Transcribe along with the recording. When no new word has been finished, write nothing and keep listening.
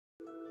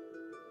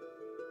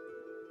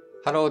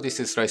Hello, this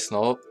is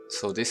Snow.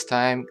 So this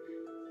time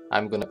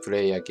I'm gonna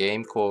play a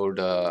game called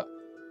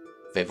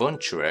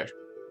Bevontule,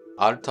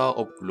 Altar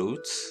of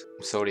Roots.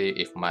 Sorry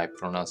if my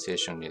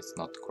pronunciation is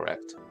not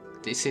correct.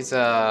 This is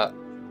a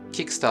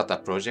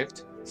Kickstarter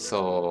project,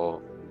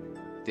 so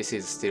this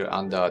is still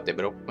under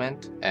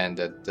development, and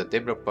the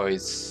developer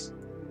is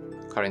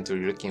currently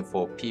looking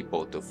for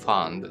people to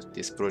fund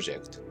this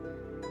project.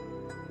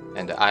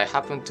 And I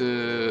happened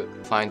to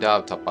find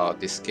out about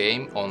this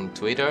game on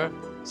Twitter.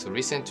 So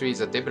recently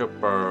the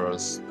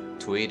developers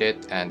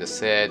tweeted and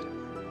said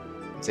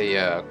they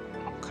are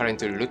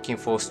currently looking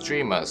for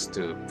streamers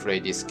to play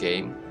this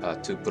game,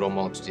 to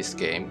promote this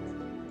game.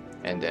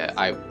 And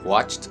I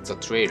watched the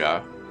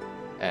trailer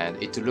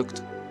and it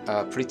looked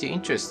pretty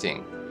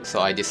interesting.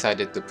 So I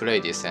decided to play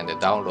this and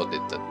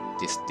downloaded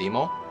this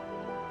demo.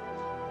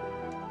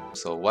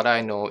 So what I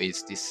know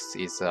is this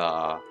is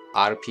a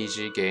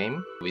RPG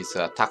game with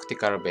a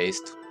tactical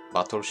based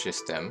battle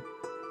system.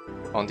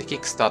 On the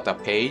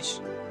Kickstarter page,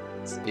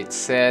 it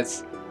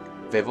says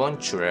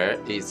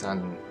Bevontule is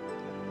an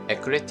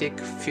eclectic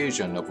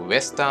fusion of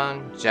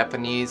Western,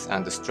 Japanese,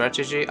 and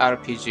strategy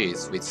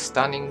RPGs with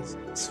stunning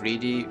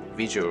 3D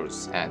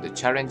visuals and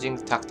challenging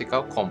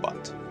tactical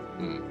combat.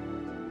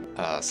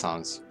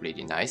 Sounds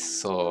really nice,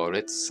 so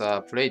let's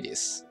play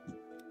this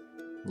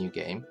new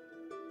game.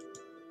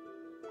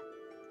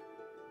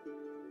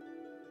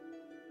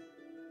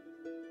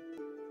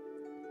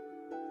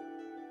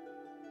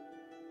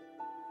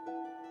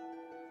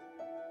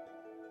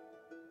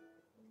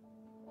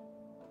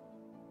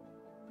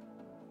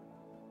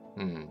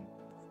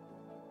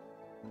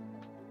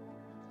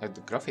 The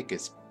graphic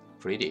is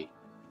pretty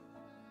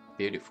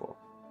beautiful.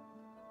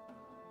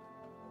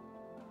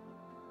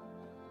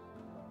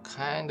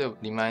 Kind of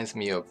reminds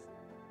me of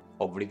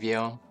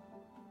Oblivion.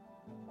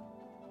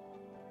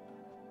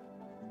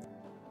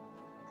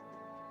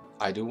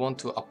 I do want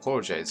to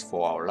apologize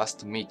for our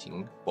last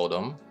meeting,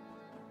 Bodom.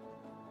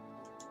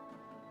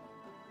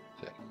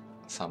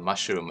 Some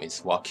mushroom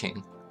is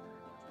walking.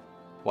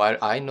 While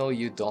I know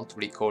you don't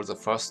recall the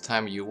first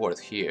time you were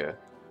here,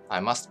 I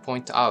must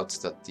point out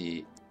that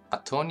the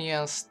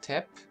Atonian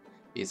steppe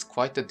is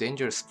quite a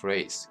dangerous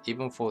place,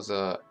 even for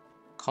the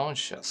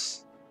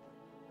conscious.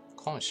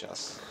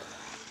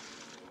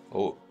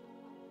 Oh.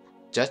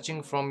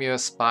 Judging from your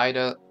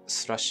spider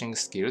slashing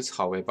skills,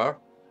 however,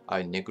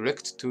 I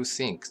neglect to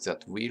think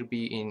that we'll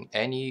be in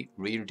any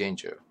real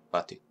danger,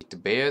 but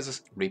it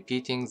bears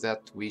repeating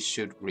that we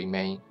should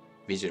remain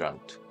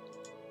vigilant.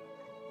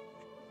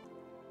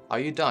 Are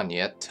you done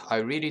yet? I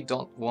really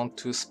don't want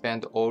to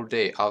spend all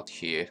day out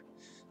here.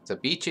 The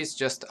beach is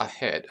just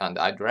ahead and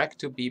I'd like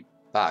to be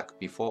back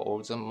before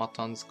all the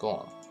mutton's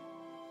gone.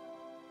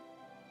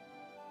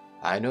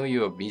 I know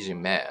you're a busy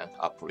man,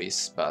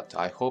 Apolis, but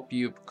I hope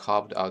you've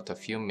carved out a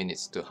few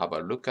minutes to have a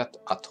look at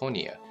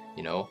Atonia,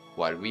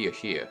 while we're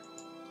here.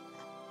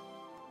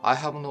 I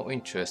have no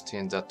interest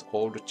in that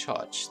old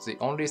church. The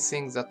only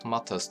thing that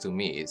matters to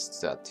me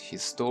is that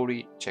his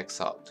story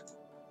checks out.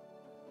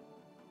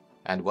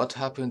 And what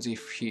happens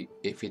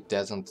if it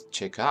doesn't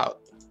check out?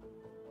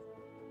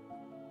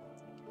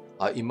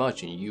 I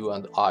imagine you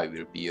and I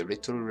will be a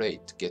little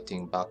late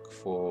getting back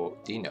for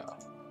dinner.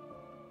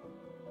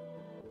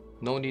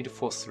 No need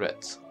for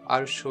threats.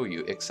 I'll show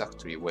you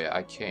exactly where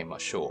I came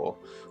ashore,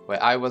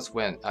 where I was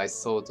when I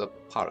saw the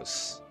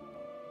pulse.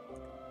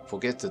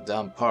 Forget the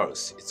damn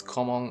pulse. It's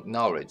common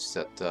knowledge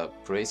that the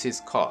place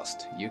is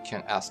cursed. You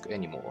can't ask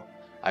anymore.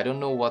 I don't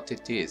know what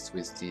it is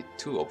with the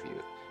two of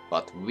you,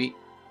 but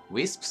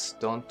wisps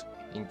don't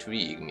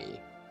intrigue me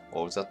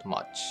all that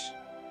much.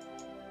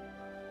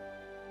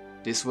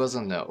 This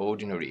wasn't an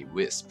ordinary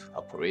wisp,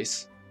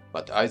 Apolis,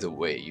 but either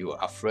way, you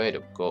are afraid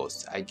of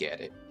ghosts, I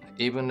get it.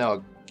 Even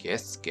our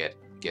guests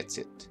gets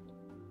it.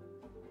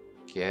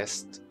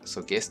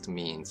 Guest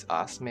means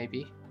us,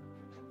 maybe?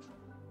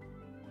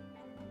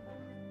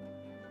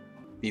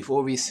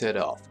 Before we set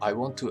off, I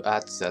want to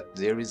add that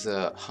there is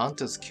a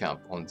hunter's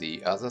camp on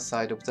the other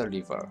side of the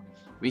river.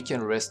 We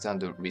can rest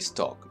and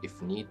restock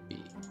if need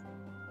be.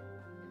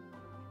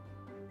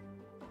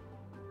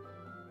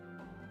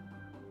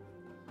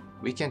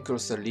 We can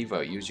cross the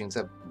river using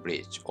the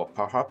bridge, or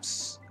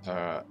perhaps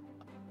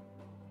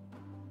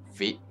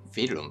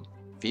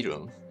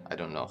Vilum, I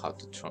don't know how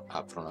to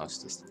pronounce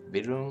this.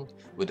 Vilum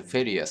would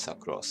ferry us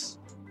across.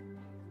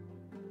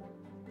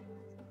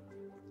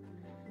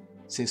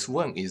 Since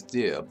when is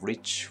there a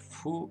bridge?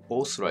 Who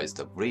authorized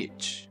the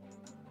bridge?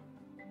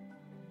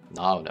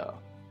 Now,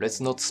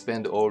 let's not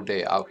spend all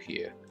day out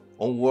here.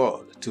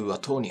 Onward to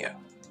Atonia.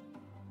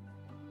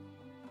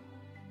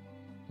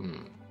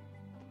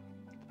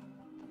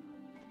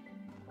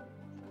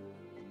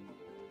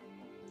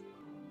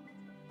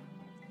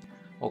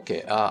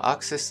 Okay,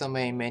 access the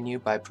main menu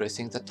by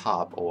pressing the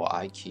Tab or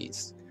I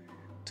keys.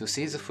 To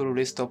see the full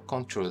list of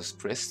controls,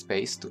 press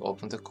space to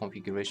open the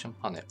configuration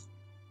panel.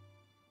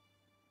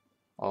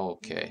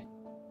 Okay.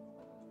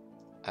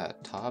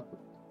 Tab.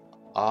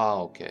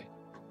 Okay.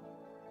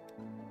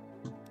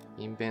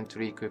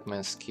 Inventory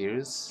equipment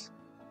skills.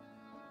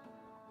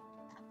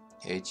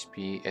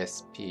 HP,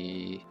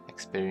 SP,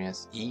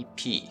 experience,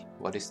 EP.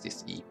 What is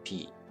this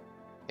EP?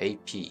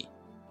 AP.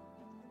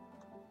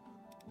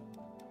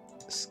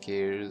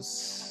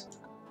 Skills.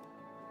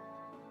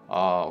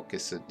 Ah, okay,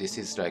 so this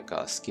is like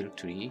a skill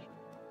tree.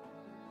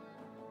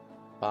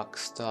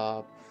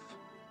 Backstab,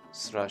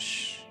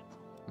 slash.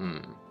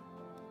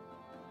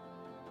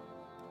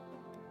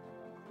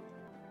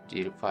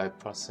 Deal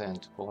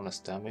 5% bonus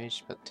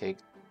damage, but take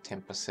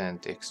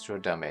 10% extra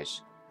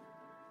damage.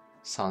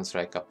 Sounds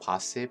like a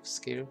passive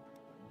skill.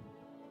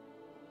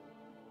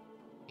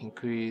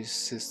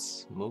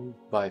 Increases move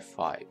by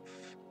 5.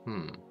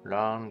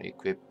 Learn,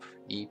 equip,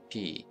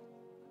 EP.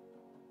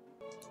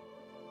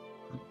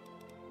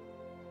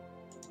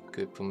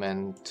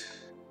 Equipment.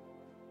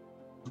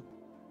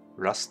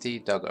 Rusty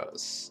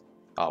daggers.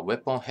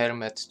 Weapon,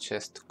 helmet,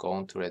 chest,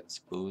 gauntlets,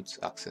 boots,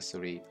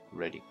 accessory,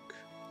 relic.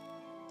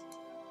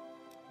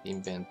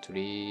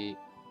 Inventory.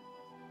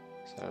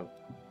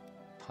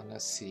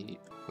 Panacea,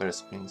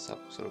 Wellsprings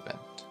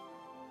absorbent.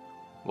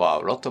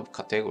 Wow, lot of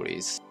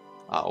categories.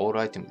 All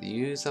items: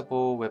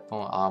 usable weapon,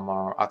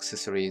 armor,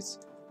 accessories,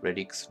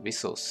 relics,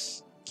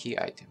 resource, key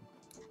item.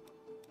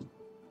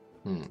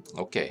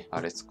 Okay,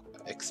 let's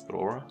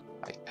explore.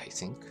 I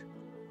think.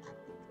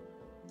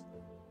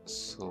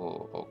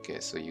 So okay,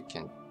 so you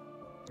can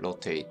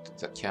rotate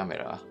the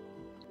camera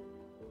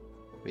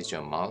with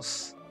your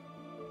mouse.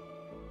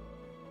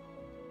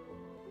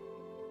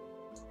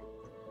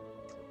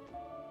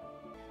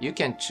 You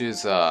can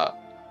choose a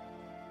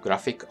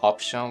graphic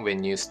option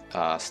when you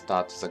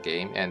start the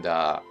game, and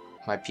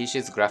my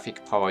PC's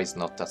graphic power is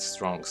not that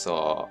strong,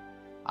 so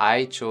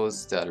I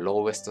chose the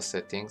lowest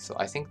setting. So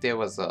I think there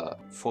was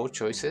 4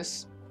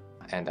 choices,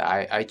 and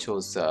I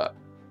chose the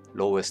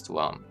lowest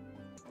one.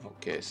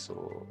 Okay,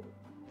 so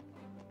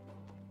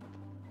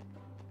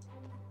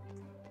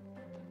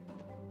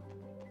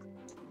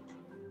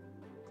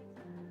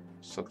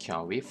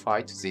can we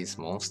fight these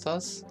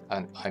monsters?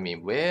 And I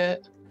mean, where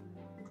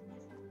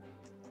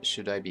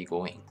should I be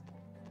going?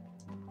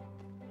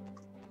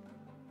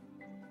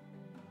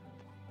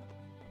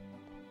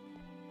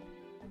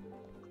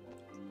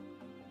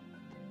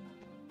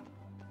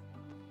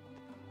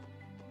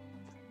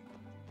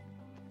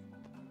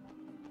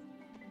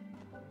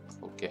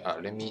 Okay,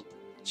 let me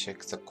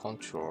check the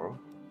control.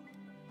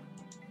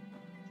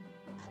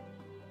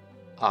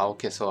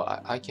 Okay, so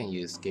I can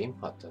use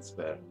gamepad as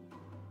well.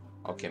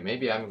 Okay,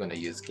 maybe I'm gonna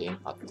use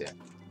gamepad then.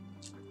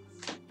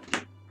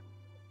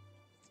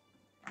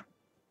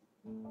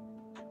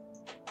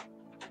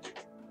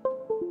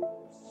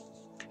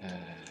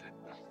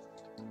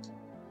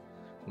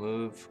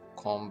 Move,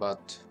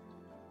 combat,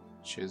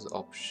 choose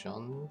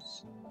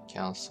options,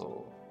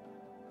 cancel,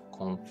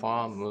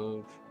 confirm,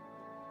 move,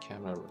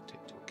 camera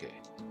rotate. Okay.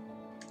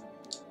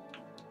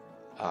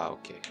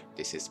 Okay,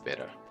 this is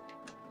better.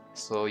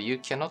 So you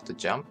cannot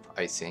jump,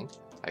 I think,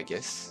 I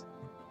guess.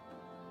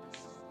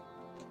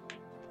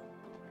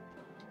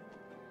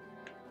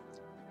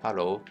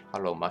 Hello,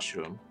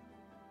 mushroom.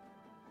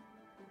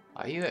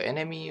 Are you an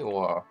enemy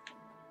or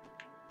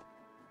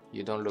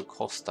you don't look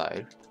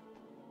hostile?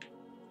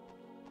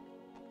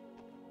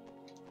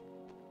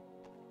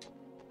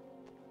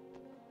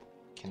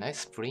 Can I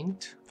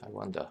sprint? I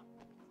wonder.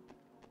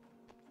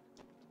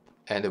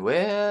 And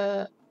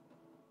where?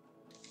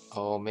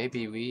 Oh,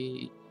 maybe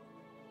we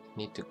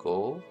need to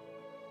go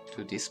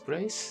to this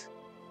place?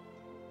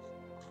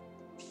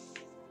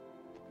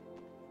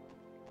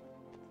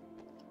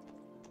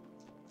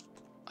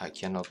 I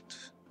cannot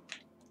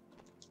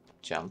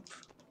jump.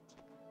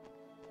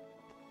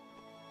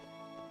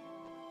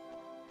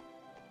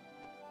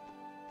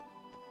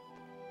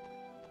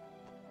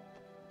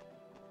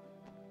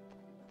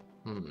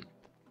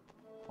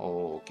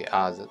 Oh, okay.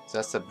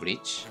 That's a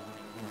bridge.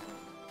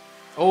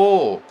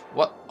 Oh,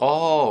 what?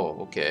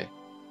 Oh, okay.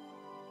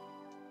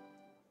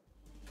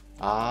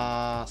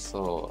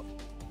 So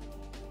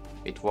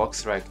it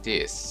works like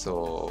this.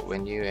 So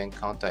when you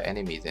encounter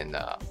enemies, then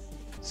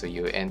so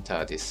you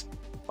enter this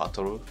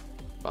battle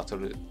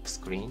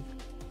screen.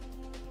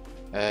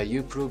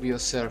 You prove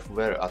yourself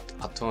well at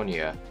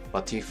Atonia,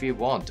 but if you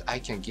want, I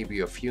can give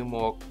you a few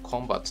more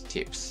combat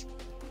tips.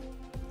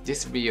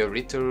 This will be a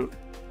little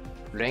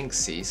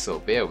lengthy, so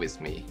bear with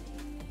me.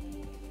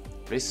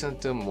 Listen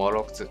to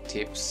Morok's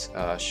tips.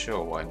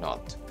 Sure, why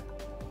not?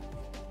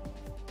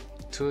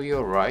 To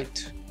your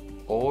right,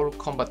 all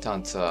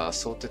combatants are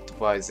sorted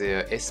by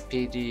their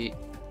SPD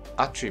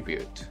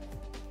attribute.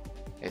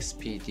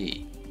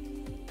 SPD.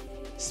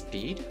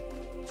 Speed?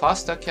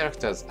 Faster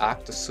characters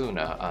act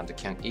sooner and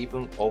can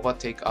even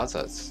overtake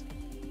others.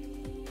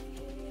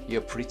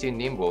 You're pretty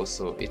nimble,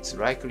 so it's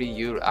likely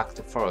you'll act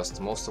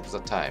first most of the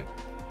time.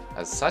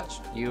 As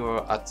such,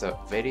 you're at the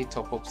very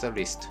top of the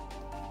list.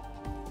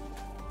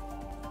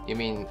 You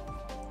mean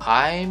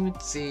I'm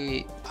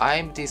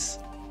this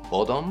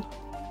bottom?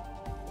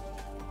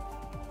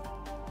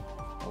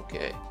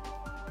 Okay.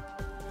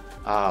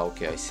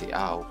 Okay, I see.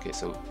 Okay,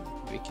 so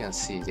we can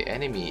see the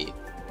enemies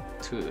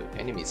too.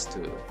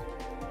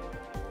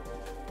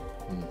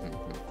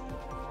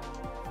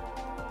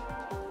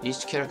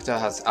 Each character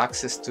has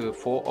access to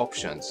 4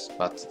 options,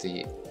 but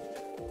the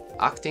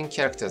acting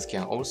characters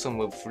can also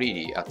move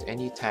freely at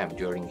any time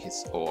during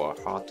his or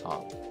her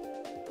turn.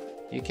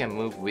 You can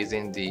move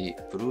within the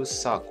blue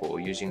circle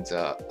using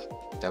the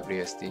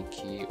WSD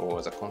key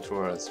or the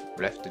controller's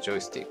left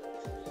joystick.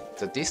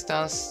 The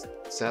distance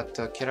that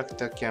a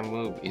character can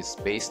move is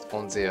based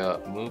on their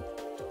move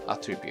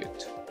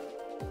attribute.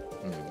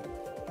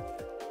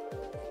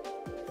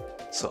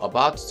 So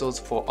about those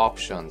 4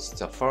 options,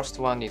 the first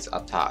one is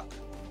attack.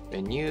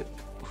 When you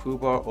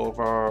hover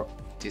over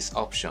this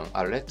option,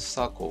 a red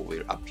circle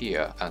will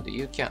appear and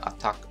you can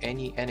attack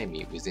any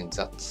enemy within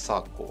that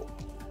circle.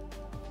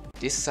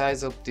 This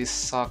size of this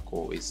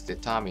circle is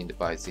determined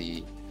by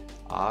the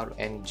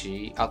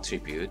RNG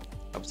attribute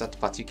of that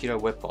particular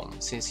weapon.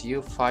 Since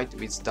you fight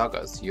with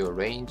daggers, your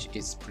range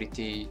is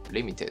pretty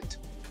limited,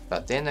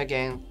 but then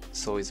again,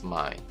 so is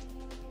mine.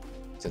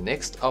 The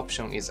next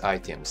option is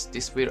items.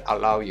 This will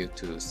allow you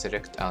to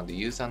select and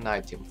use an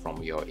item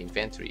from your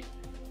inventory.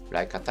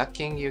 Like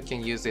attacking, you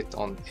can use it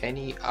on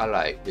any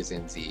ally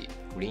within the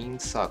green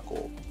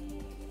circle.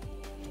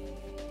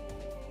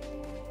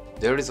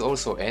 There is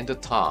also end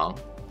turn,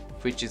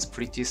 which is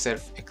pretty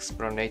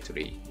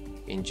self-explanatory.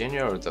 In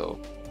general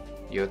though,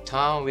 your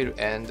turn will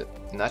end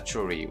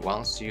naturally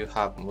once you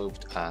have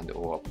moved and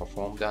or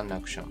performed an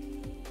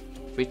action.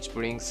 Which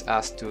brings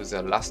us to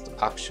the last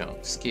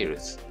action,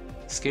 skills.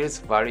 Skills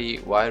vary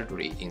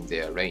wildly in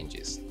their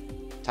ranges,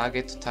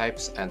 target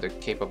types and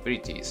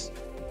capabilities,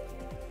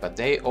 but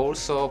they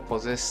also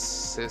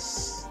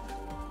possess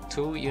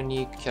 2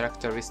 unique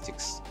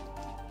characteristics.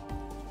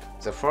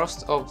 The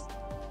first of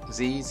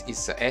these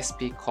is the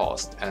SP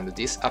cost, and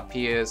this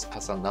appears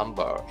as a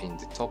number in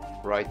the top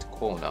right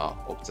corner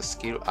of the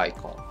skill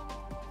icon.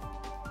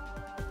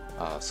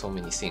 So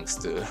many things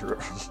to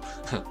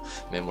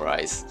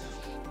memorize.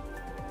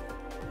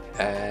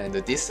 And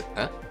this,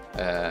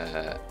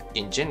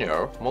 in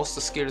general,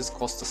 most skills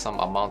cost some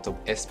amount of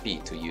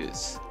SP to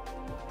use.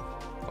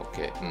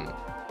 Okay,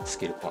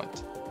 skill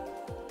point.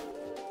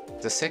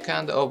 The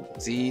second of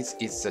these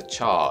is the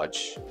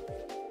charge.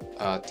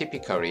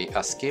 Typically,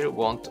 a skill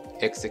won't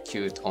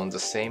execute on the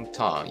same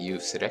turn you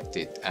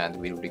selected and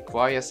will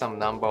require some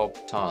number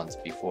of turns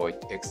before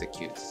it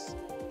executes.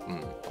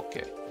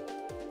 Okay.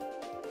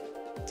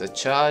 The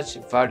charge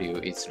value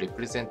is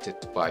represented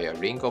by a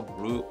ring of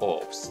blue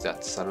orbs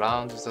that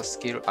surround the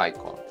skill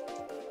icon.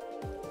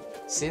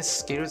 Since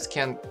skills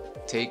can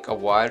take a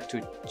while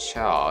to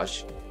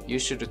charge, you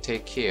should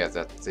take care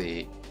that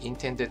the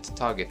intended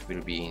target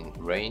will be in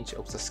range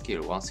of the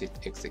skill once it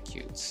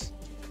executes.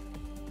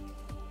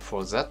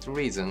 For that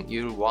reason,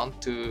 you'll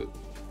want to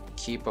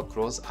keep a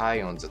close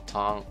eye on the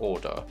turn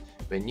order.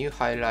 When you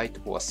highlight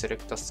or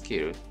select a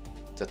skill,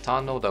 the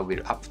turn order will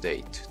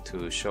update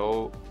to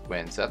show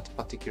when that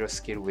particular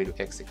skill will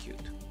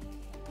execute.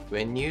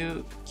 When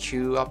you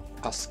queue up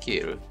a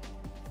skill,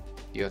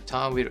 your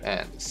turn will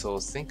end, so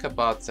think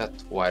about that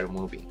while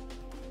moving.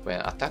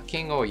 When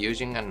attacking or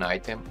using an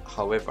item,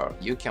 however,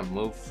 you can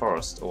move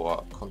first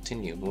or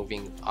continue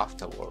moving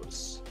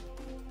afterwards.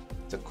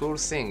 The cool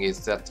thing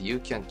is that you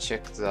can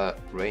check the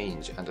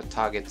range and the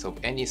targets of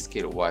any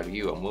skill while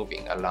you are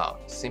moving around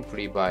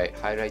simply by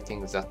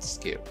highlighting that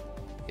skill.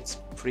 It's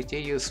pretty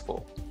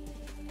useful.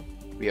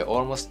 We are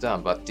almost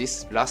done, but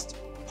this last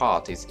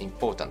part is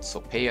important, so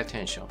pay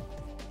attention.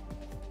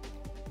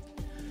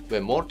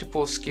 When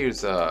multiple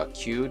skills are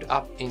queued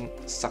up in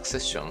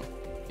succession,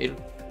 it'll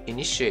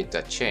initiate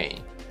a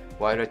chain.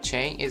 While a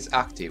chain is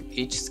active,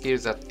 each skill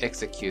that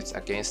executes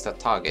against a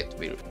target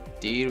will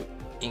deal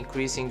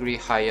increasingly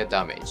higher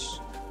damage.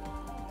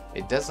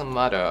 It doesn't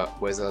matter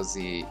whether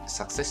the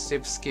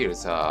successive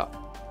skills are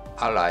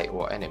ally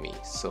or enemy,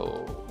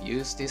 so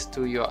use this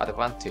to your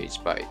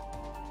advantage by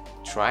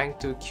trying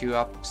to queue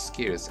up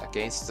skills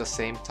against the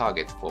same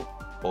target for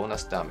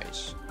bonus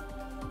damage.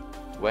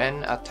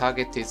 When a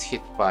target is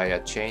hit by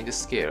a chained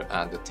skill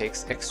and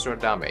takes extra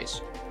damage,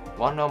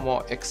 one or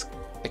more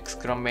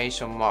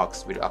exclamation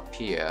marks will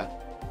appear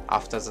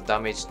after the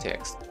damage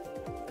text.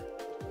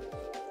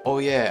 Oh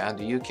yeah, and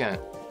you can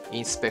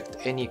inspect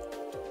any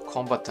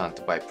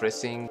combatant by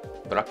pressing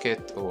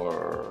bracket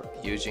or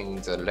using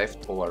the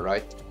left or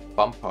right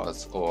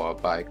bumpers or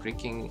by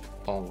clicking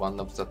on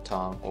one of the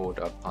turn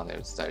order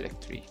panels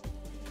directly.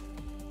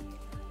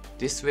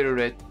 This will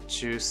let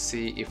you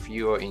see if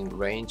you are in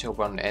range of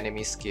an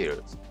enemy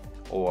skill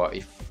or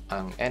if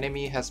an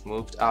enemy has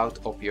moved out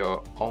of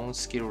your own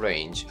skill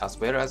range, as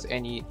well as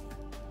any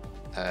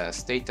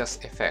status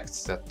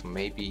effects that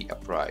may be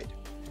applied.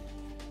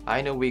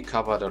 I know we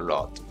covered a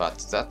lot, but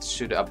that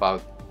should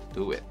about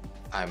do it.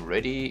 I'm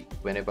ready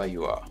whenever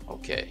you are.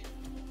 Okay.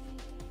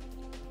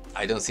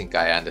 I don't think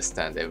I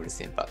understand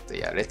everything, but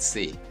yeah, let's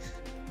see.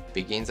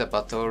 Begin the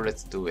battle,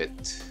 let's do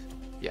it.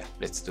 Yeah,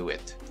 let's do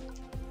it.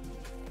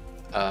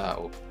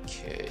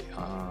 Okay.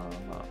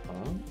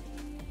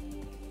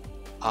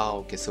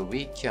 Okay, so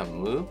we can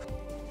move.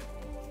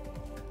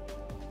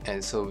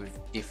 And so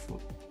if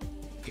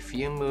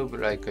you move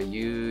like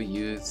you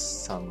use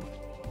some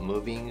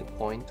moving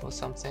point or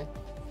something,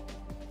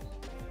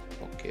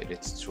 Okay,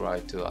 let's try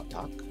to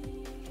attack.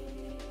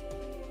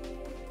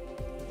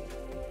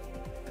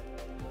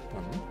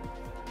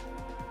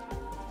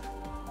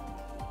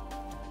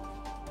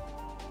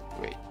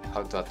 Wait,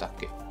 how to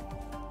attack it?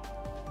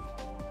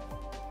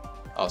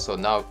 Oh, so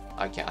now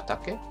I can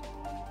attack it?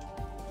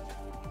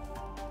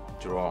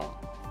 Drone.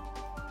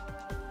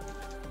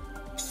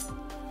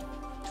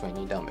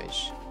 20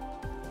 damage.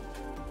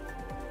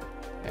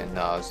 And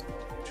now it's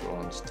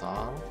drone's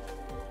turn.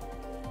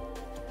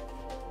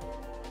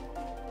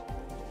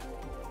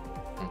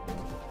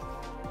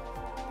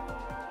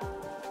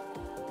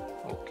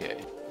 Okay.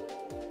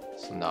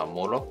 So now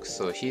Moloch,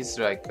 so he's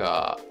like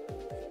a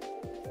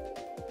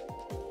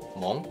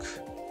monk.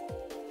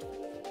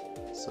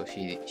 So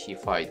he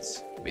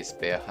fights with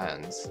bare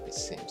hands, it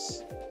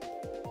seems.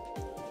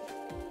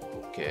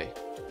 Okay.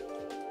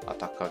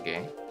 Attack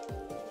again.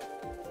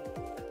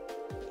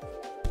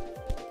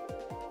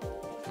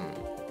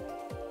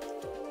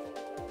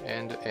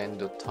 And end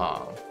the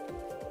turn.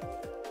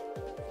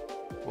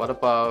 What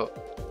about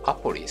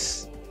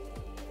Apolis?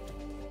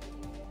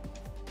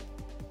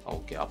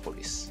 Okay,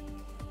 Apolis.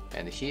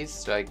 And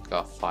he's like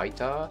a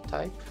fighter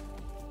type.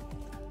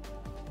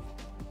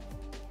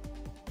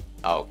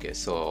 Okay,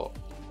 so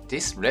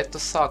this red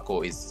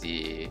circle is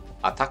the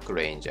attack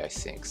range, I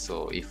think.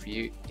 So if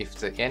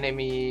the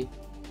enemy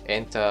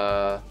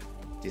enter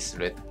this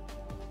red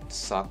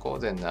circle,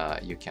 then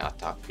you can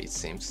attack, it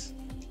seems.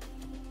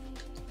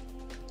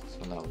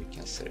 So now we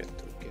can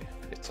select. Okay,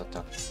 let's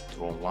attack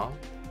drone 1.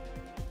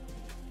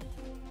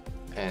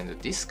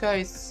 And this guy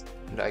is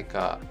like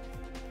a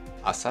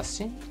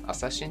assassin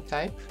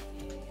type.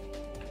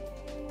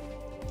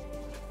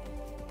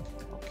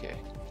 Okay,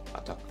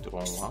 attack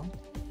drone 1.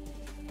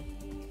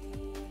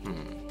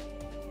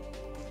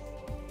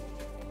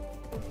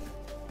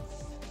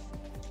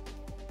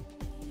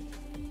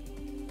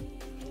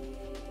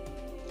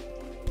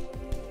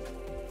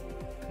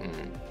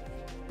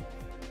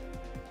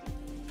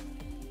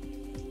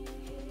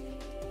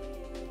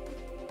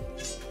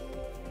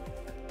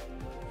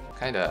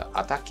 Kinda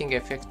attacking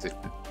effect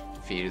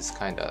feels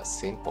kinda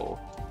simple.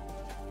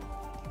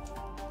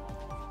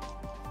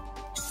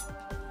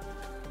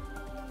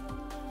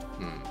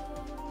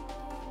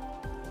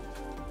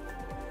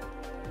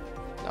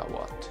 Now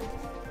what?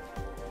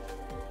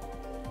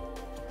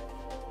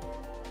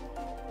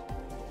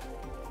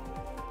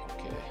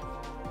 Okay.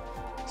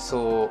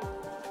 So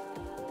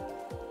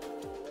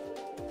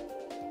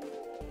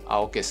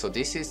okay, so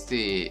this is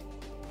the,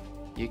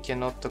 you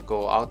cannot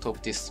go out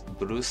of this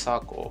blue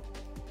circle.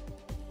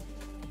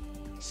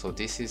 So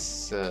this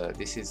is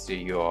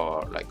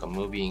your like a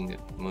moving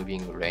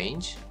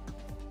range.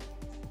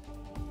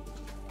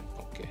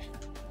 Okay.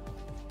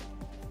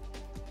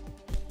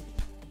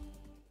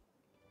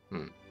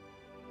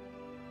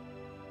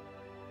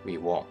 We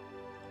won.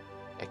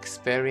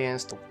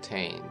 Experience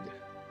obtained.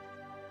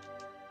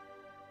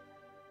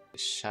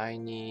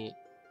 Shiny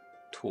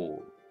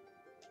tool.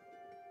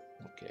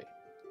 Okay.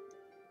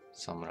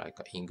 Some like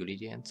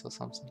ingredients or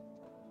something.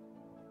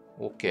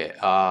 Okay.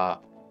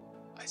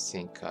 I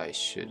think I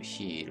should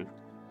heal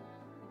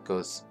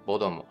because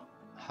bottom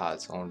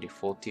has only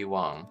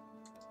 41.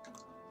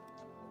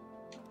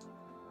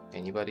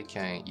 Anybody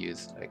can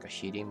use like a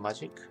healing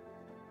magic?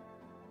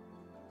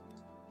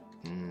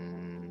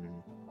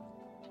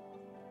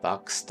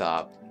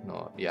 Backstab.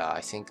 No, yeah,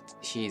 I think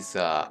he's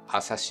a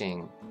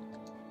assassin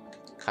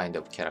kind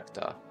of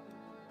character.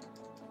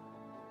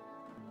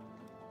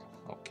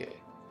 Okay.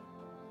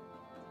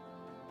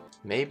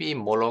 Maybe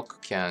Moloch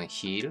can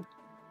heal.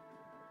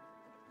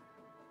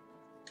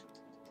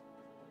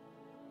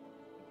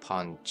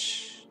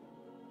 Punch.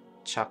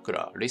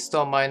 Chakra.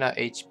 Restore minor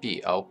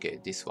HP. Okay,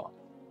 this one.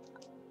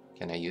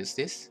 Can I use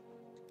this?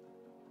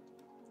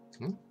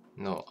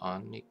 No,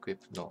 unequip.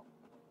 No.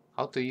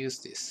 How to use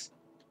this?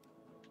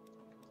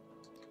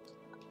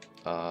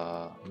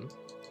 I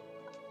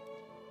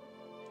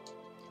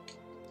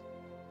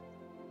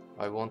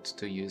want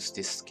to use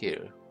this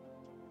skill.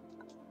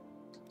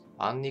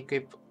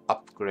 Unequip,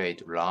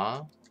 upgrade,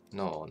 run.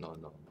 No.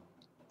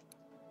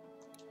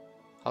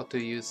 How to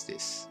use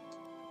this?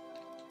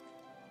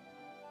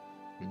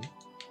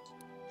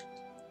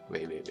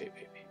 Wait.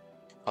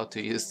 How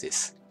to use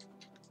this?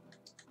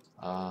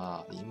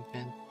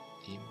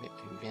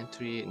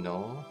 Inventory,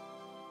 no.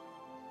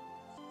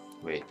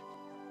 Wait.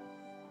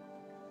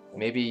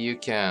 Maybe you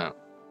can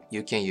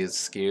use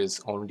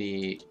skills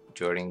only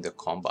during the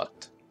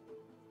combat.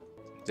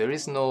 There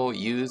is no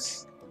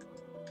use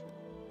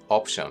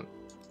option.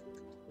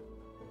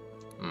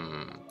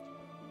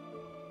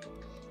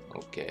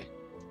 Okay.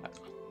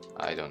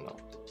 I don't know.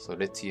 So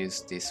let's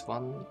use this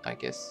one, I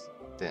guess.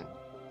 Then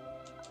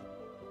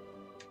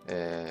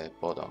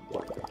bottom.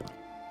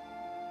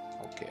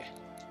 Okay.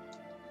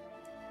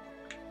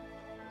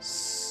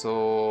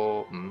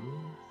 So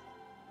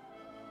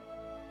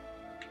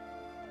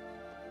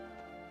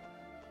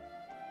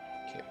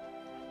okay.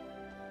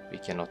 We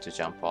cannot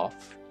jump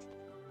off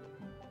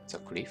the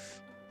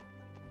cliff.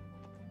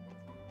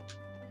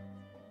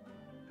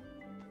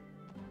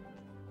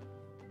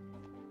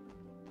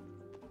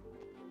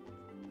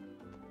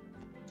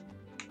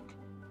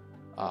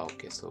 Ah,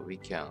 okay, so we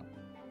can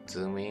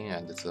zoom in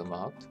and zoom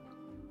out.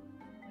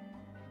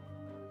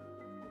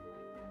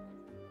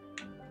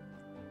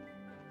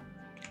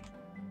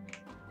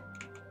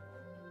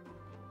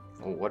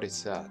 Oh, what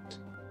is that?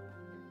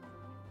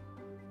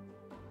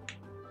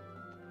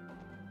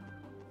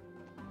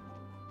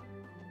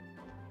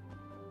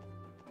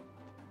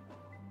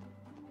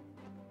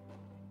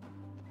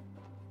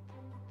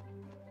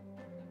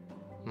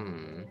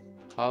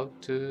 How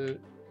to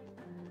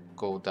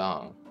go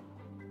down?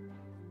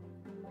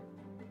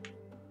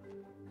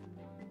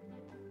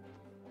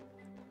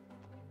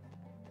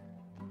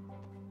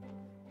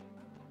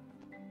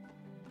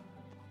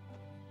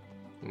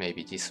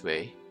 Maybe this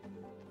way.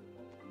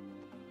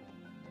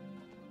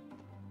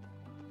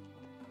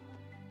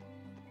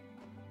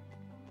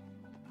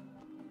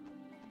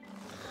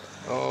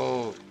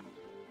 Oh,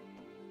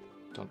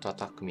 don't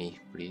attack me,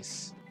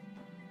 please.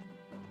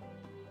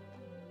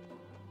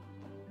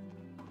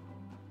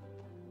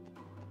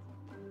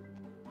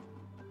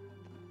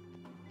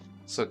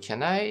 So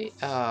can I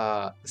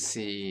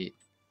see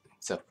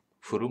the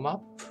full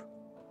map?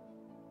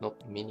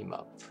 Not mini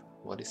map.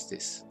 What is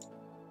this?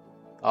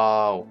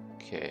 Ah,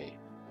 okay.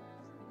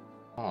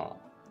 Oh,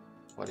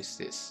 what is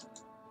this?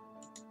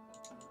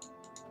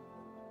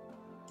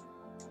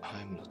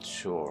 I'm not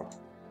sure.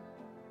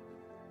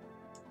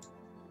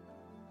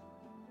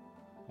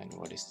 And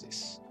what is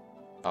this?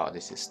 Ah,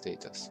 this is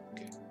status.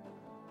 Okay.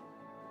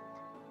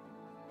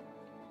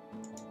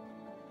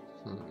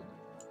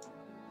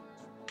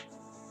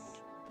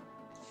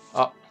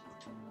 Ah,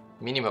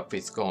 minimap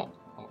is gone.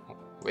 Oh, oh,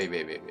 wait.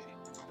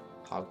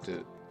 How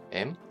to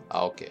M?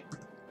 Ah, okay.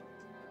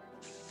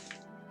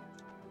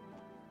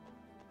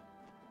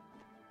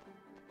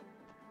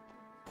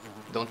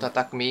 Don't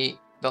attack me.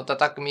 Don't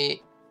attack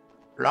me.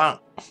 Run.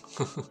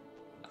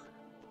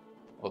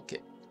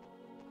 Okay.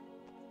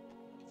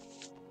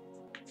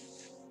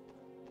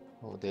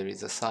 Oh, there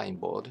is a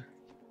signboard.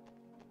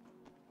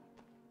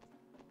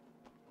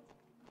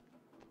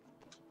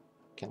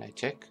 Can I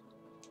check?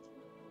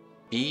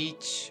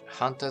 Beach,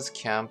 Hunter's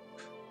Camp,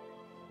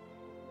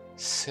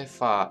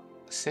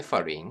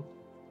 Sepharin.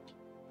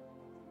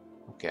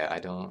 Okay, I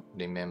don't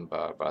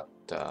remember, but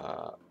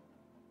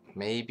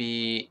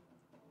maybe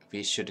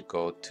we should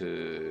go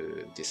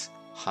to this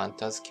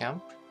Hunter's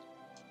Camp.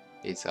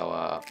 It's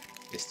our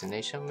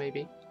destination,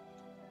 maybe?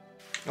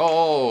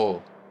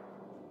 Oh!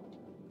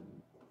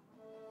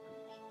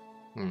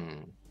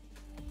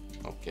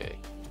 Okay.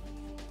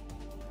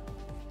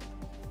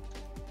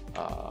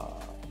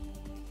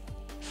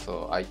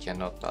 So I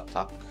cannot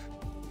attack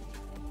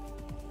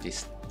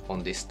this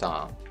on this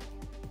turn.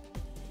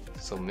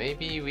 So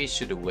maybe we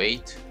should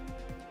wait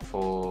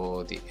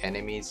for the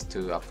enemies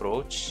to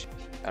approach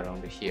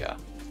around here.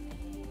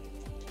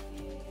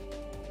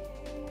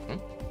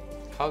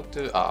 How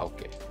to? Ah,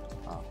 okay.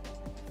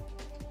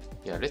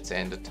 Yeah, let's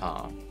end the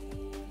turn.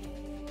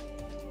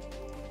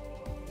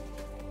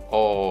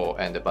 Oh,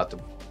 but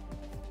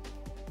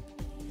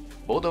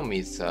Bodom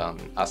is an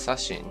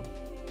assassin,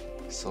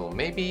 so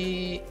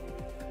maybe.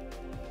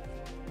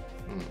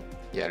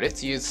 Yeah,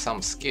 let's use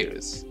some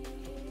skills.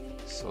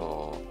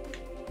 So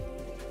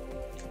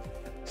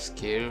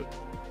skill,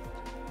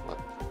 what?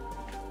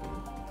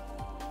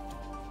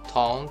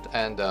 Taunt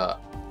and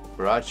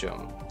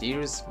bludgeon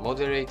deals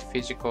moderate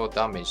physical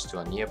damage to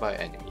a nearby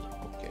enemy.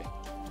 Okay.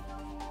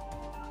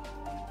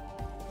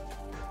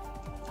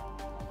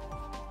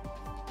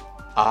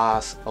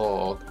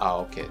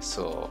 Okay.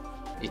 So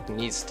it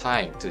needs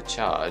time to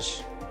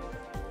charge.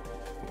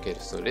 Okay,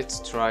 so let's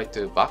try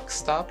to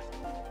backstab.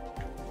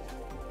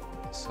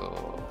 So,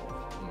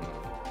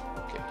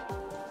 okay.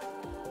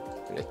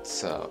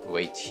 Let's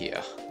wait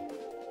here.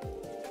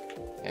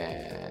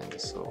 And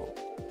so,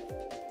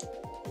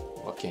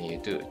 what can you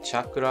do?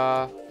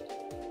 Chakra,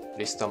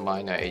 restore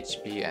minor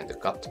HP, and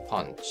gut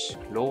punch.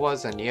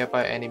 Lowers a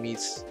nearby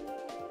enemy's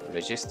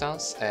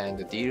resistance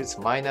and deals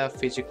minor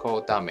physical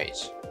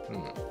damage.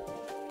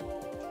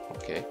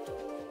 Okay.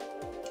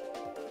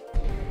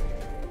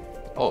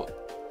 Oh.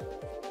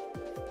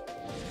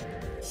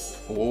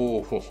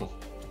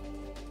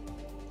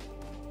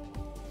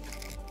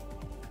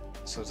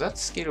 So that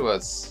skill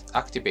was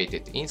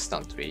activated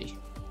instantly.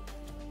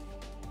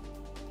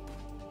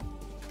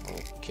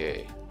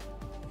 Okay.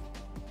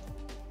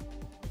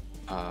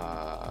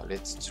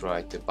 Let's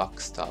try to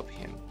backstab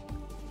him.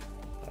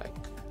 Like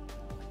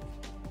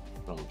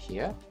from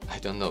here? I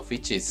don't know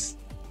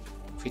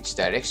which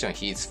direction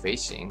he is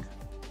facing.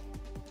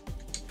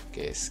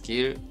 Okay,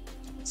 skill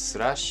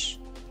slash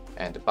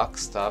and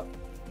backstab.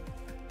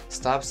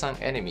 Stabs an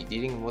enemy,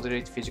 dealing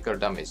moderate physical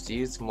damage.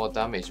 Deals more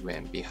damage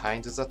when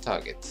behind the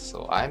target.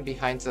 So I'm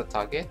behind the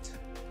target?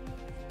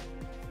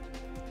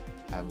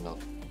 I'm not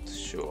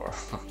sure.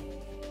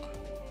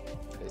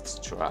 Let's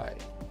try.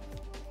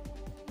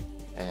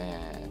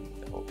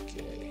 And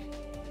okay.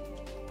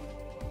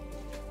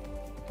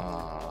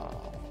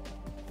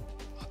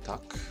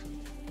 Attack.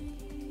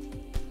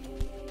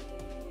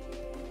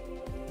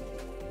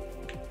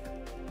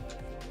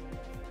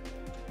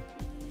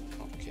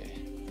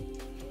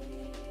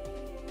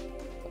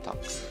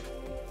 attack.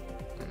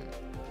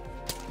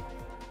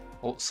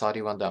 Oh,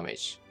 31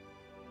 damage.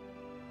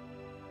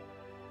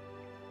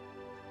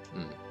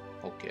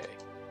 Okay.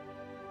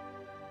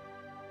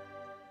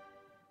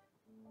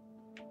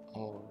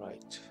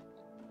 Alright.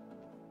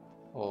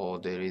 Oh,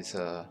 there is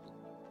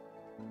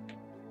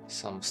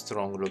some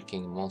strong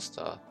looking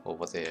monster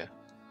over there.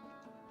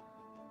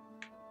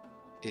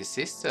 Is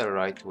this the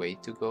right way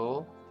to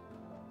go?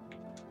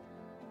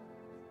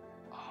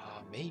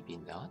 Maybe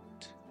not.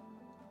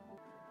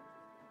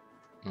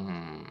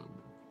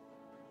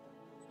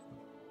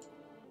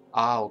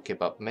 Okay,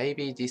 but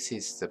maybe this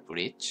is the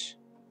bridge.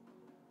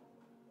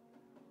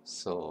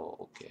 So,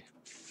 okay,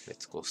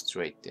 let's go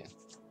straight then.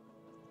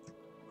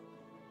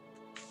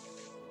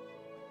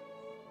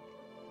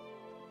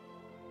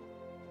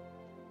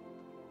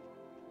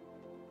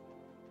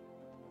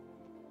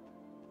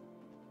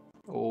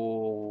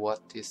 Oh,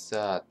 what is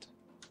that?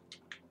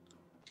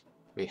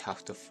 We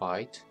have to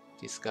fight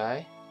this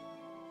guy?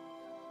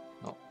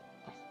 No.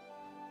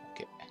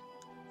 Okay.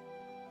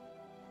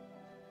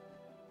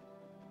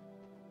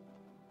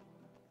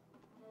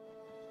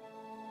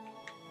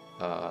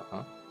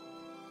 Huh?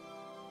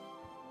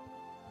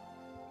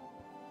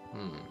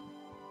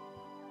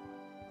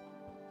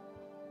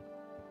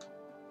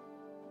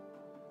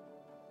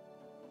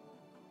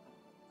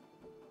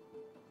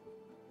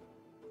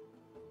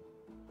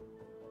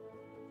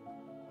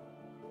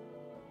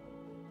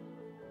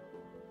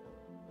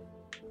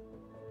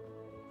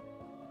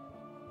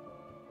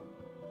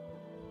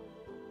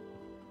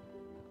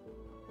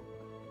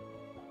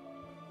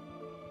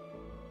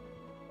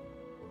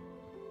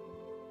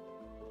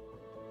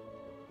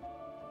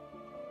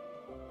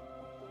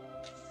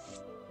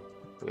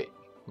 Wait,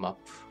 map.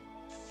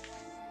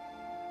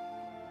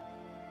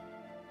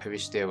 I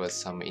wish there was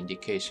some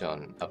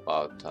indication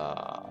about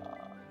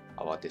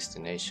our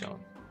destination.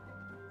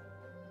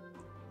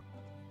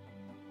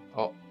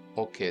 Oh,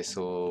 okay,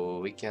 so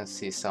we can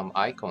see some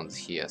icons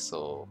here,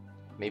 so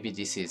maybe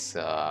this is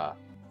a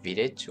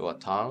village or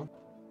town.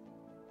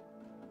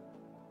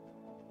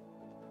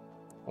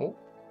 Oh,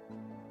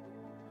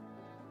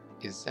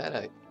 is that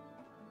a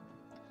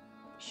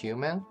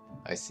human?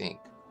 I think.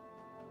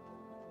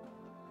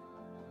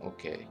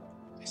 Okay,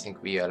 I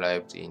think we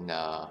arrived in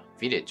a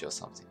village or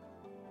something.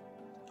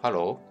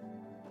 Hello?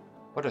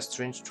 What a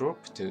strange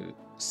drop to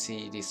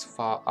see this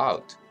far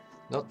out.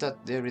 Not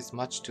that there is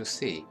much to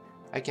see.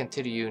 I can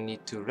tell you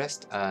need to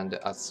rest, and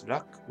as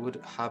luck would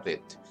have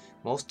it,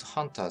 most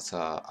hunters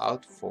are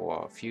out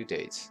for a few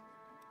days.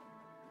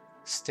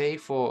 Stay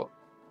for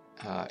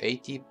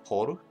 80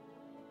 Paul?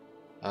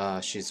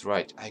 She's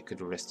right, I could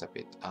rest a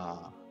bit.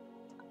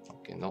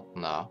 Okay, not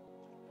now.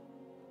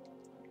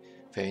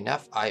 Fair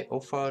enough, I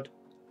offered,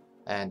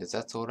 and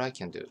that's all I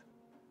can do.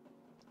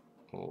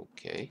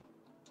 Okay.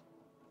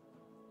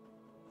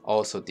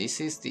 Also,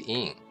 this is the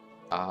inn.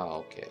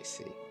 Okay, I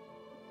see.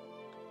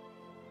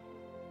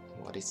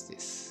 What is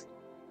this?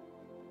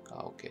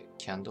 Okay,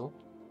 candle.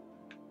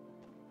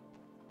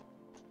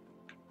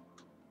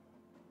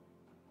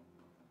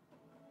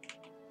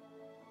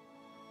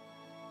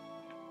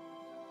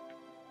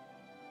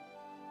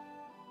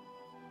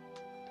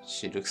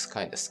 She looks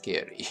kind of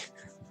scary.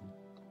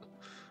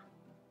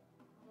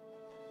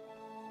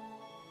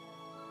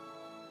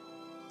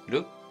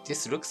 Look,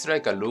 this looks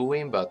like a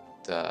ruin, but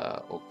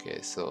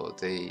okay, so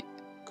they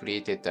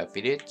created a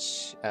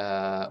village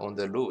on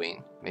the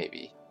ruin,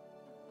 maybe.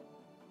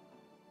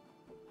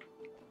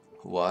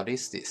 What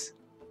is this?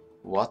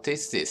 What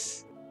is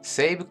this?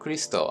 Save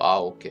crystal.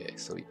 Okay,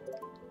 so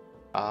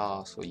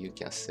so you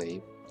can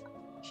save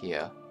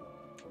here.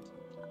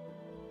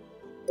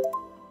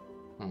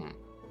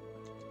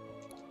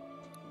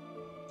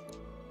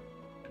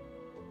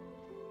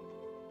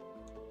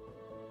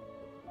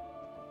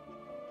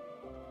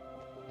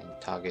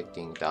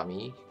 Targeting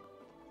dummy.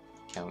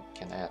 Can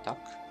I attack?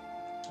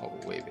 Oh,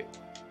 wait.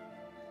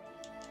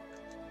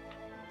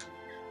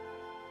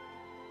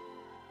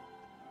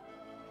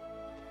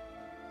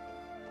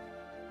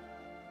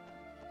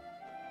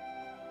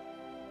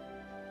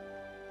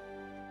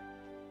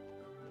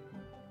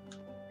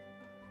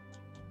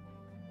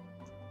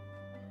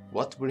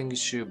 What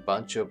brings you a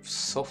bunch of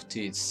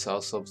softies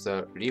south of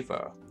the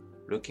river?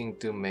 Looking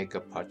to make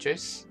a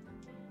purchase?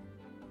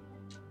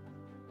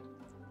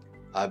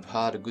 I've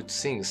heard good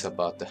things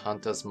about the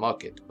hunter's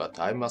market, but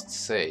I must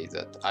say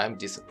that I'm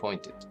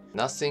disappointed.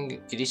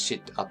 Nothing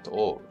illicit at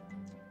all.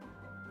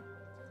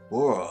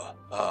 Whoa,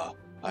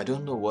 I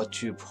don't know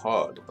what you've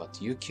heard,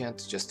 but you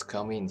can't just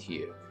come in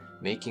here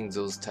making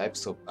those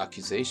types of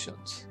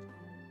accusations.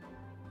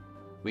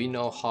 We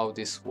know how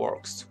this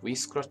works. We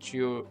scratch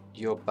your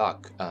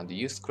back and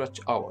you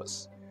scratch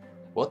ours.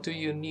 What do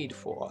you need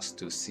for us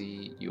to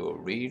see your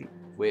real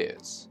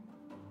wares?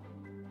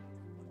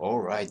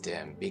 Alright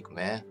then, big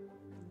man.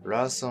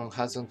 Larson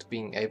hasn't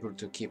been able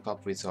to keep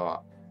up with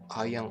our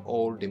iron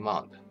ore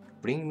demand.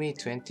 Bring me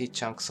 20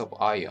 chunks of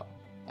iron,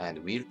 and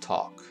we'll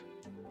talk.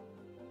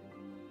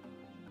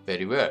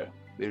 Very well,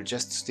 we'll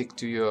just stick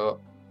to your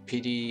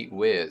petty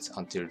wares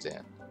until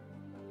then.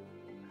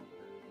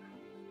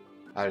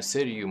 I'll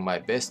sell you my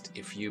best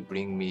if you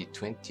bring me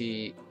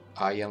 20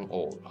 iron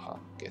ore.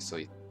 Okay, so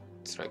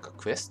it's like a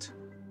quest.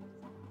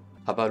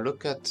 How about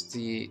look at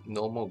the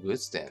normal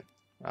goods then?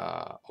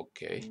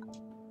 Okay.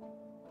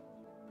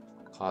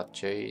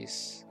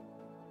 Purchase.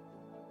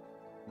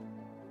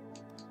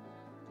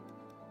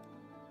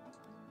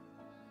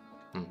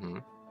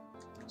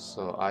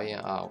 So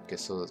okay,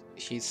 so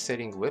he's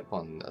selling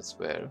weapon as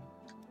well.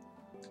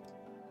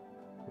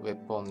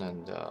 Weapon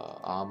and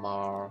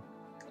armor.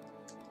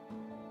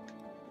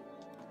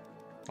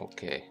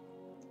 Okay.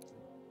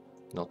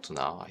 Not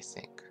now, I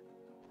think.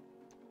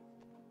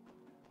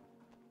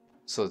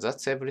 So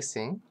that's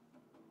everything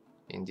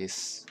in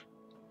this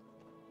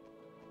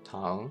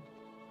town.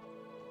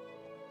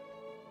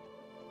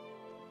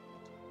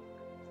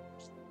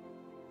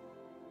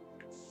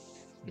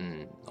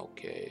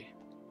 Okay.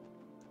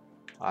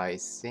 I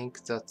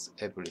think that's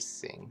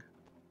everything.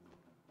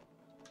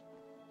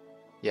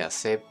 Yeah,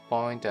 save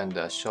point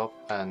and shop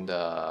and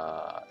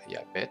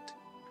yeah, bet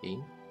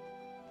in.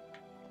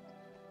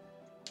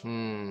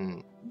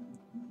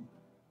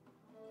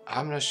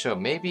 I'm not sure.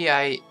 Maybe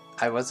I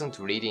wasn't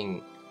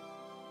reading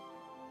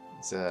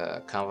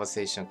the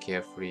conversation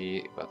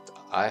carefully, but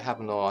I have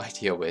no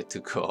idea where to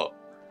go.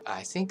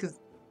 I think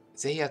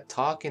they are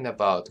talking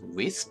about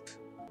Wisp,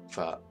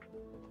 but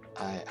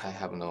I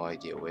have no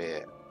idea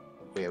where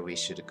we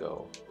should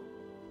go.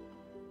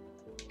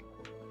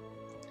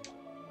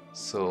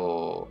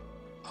 So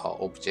our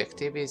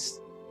objective is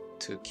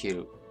to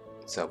kill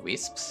the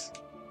wisps.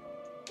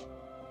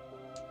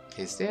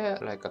 Is there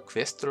like a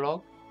quest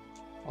log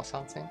or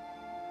something?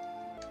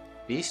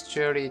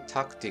 Bestiary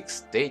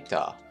tactics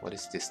data. What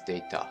is this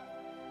data?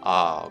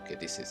 Okay,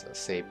 this is a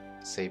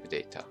save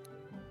data.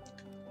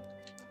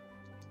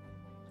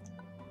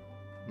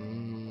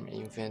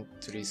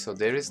 Inventory. So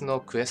there is no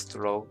quest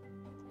log,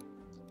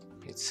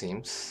 it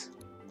seems.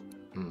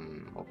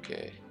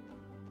 Okay.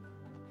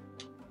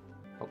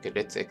 Okay,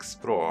 let's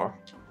explore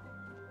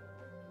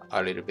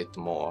a little bit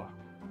more.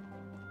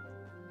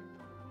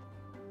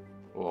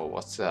 Whoa,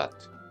 what's that?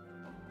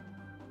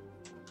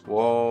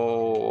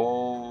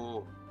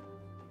 Whoa,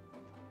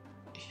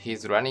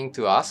 he's running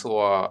to us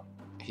or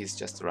he's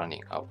just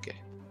running? Okay.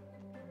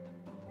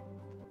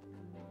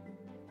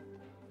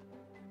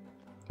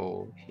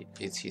 Oh,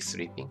 is he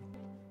sleeping?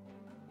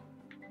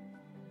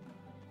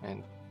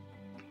 And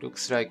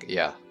looks like,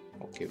 yeah,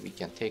 okay, we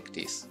can take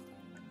this.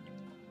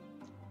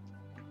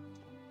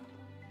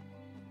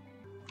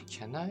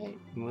 Can I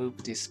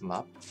move this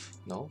map?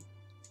 No,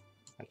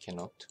 I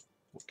cannot.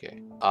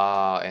 Okay.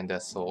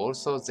 And so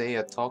also they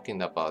are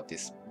talking about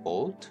this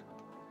boat.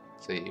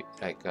 So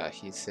like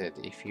he said,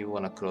 if you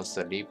want to cross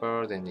the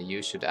river, then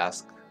you should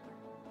ask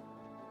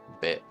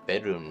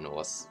Berun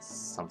or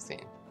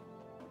something.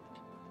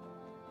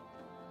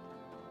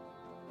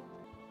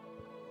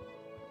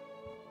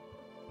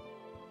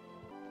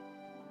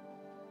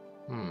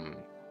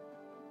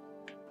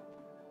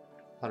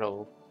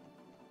 Hello.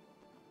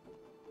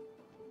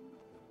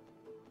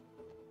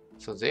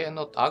 So they are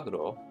not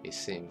aggro, it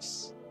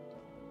seems.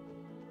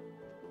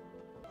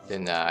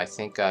 Then I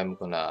think I'm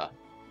gonna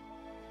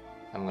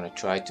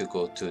try to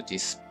go to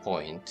this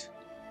point.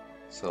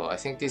 So I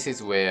think this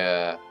is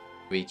where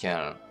we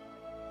can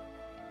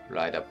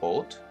ride a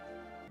boat.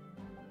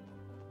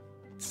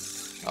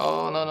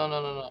 Oh,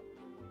 no.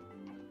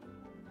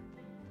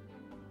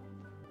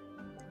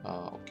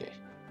 Oh, okay.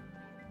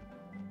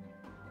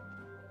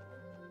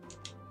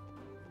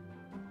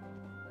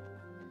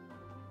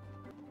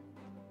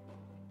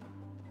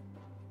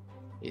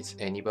 Is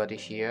anybody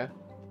here?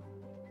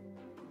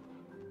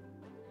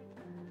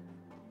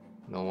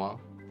 No one?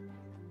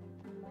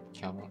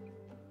 Can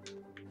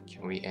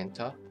we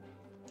enter?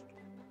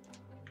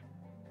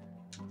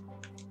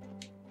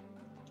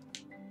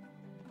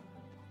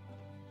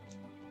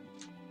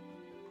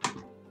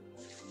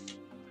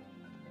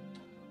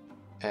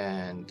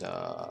 And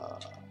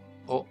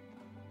oh,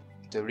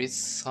 there is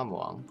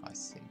someone, I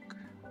think.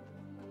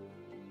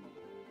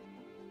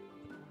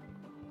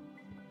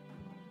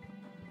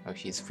 Oh,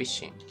 he's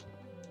fishing.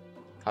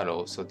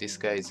 Hello, so this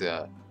guy is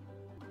I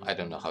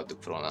don't know how to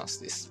pronounce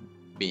this.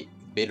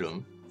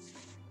 Belum.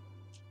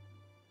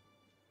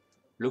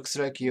 Looks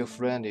like your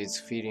friend is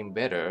feeling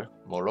better,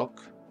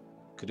 Moloch.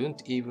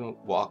 Couldn't even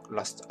walk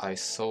last I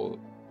saw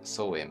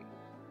him.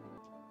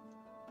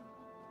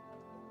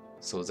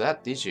 So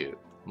that did you?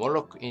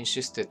 Moloch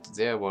insisted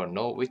there were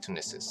no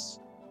witnesses.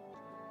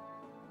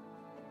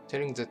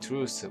 Telling the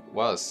truth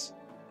was,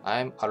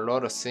 I'm a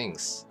lot of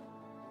things,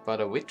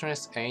 but a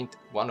witness ain't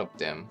one of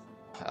them.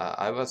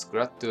 I was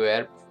glad to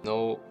help,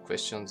 no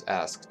questions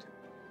asked.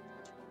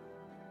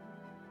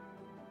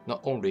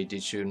 Not only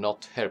did you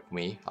not help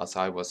me as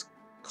I was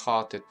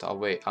carted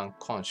away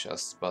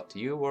unconscious, but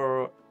you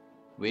were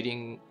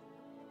willing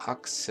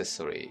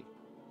accessory.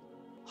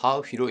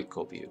 How heroic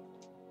of you.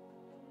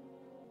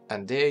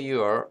 And there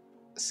you are,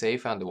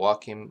 safe and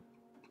working,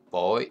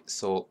 boy,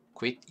 so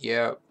quit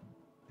your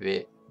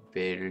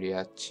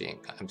belliaching.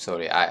 I'm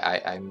sorry,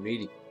 I'm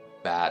really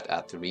bad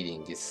at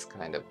reading this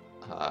kind of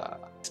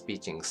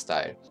speaking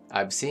style.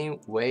 I've seen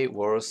way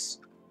worse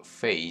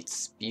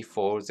fates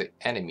before the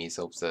enemies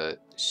of the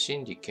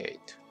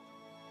syndicate.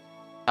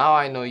 Now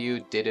I know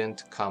you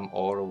didn't come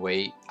all the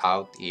way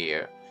out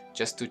here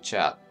just to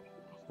chat.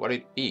 What'd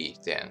it be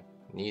then?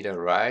 Need a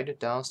ride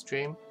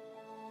downstream?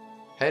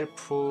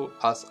 Helpful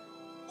as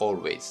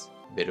always,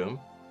 Birum.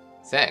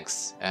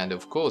 Thanks, and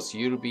of course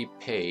you'll be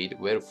paid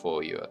well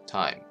for your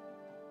time.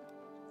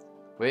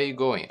 Where are you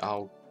going?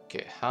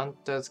 Okay,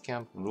 Hunter's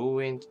Camp,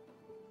 Ruined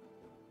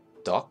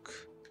Dock,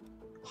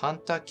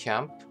 Hunter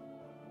Camp.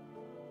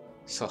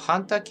 So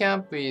Hunter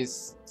Camp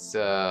is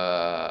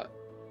the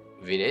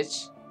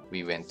village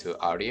we went to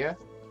earlier.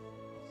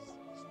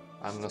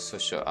 I'm not so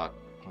sure.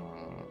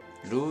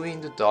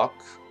 Ruined Dock.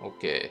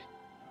 Okay.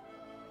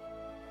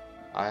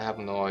 I have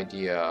no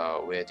idea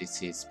where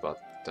this is,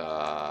 but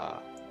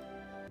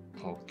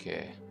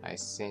okay. I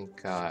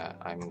think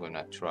I'm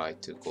gonna try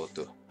to go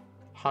to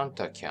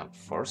Hunter Camp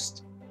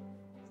first.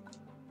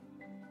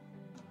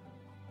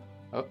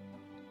 Oh.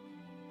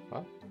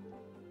 What?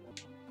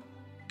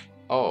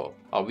 Oh,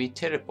 we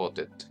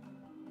teleported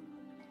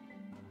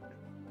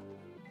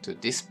to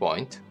this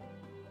point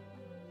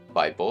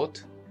by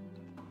boat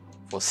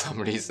for some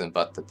reason,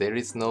 but there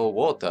is no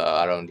water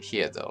around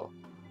here though.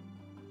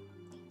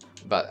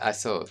 But I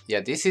saw,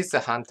 yeah, this is the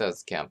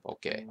Hunter's Camp.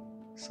 Okay,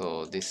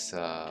 so this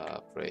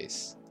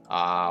place.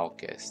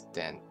 Okay,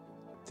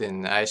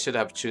 then I should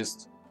have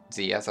choose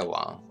the other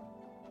one.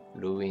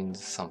 Ruined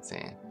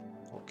something.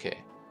 Okay,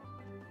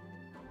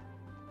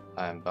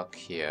 I'm back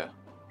here.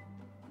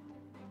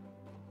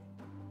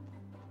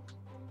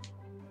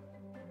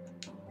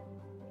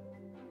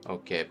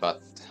 Okay,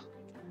 but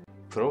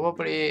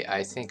probably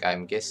I think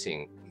I'm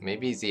guessing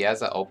maybe the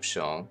other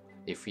option.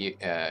 If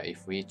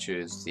we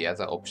choose the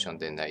other option,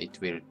 then it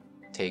will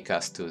take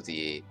us to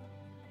the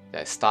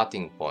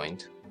starting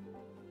point.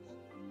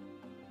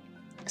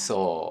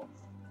 So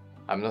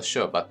I'm not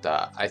sure, but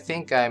I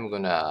think I'm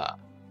gonna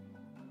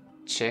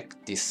check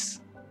this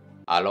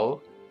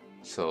arrow.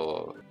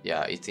 So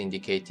yeah, it's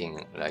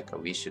indicating like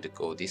we should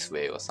go this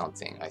way or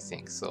something, I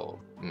think. So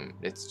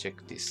let's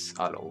check this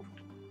arrow.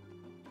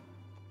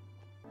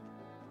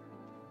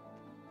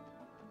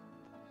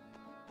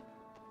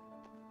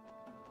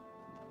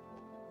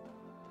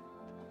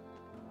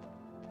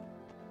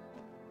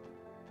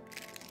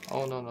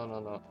 Oh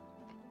no.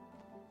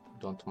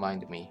 Don't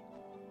mind me.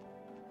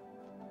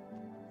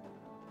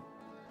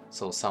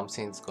 So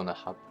something's gonna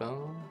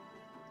happen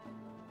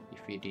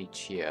if we reach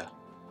here.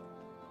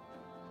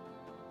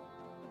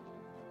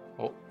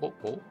 Oh.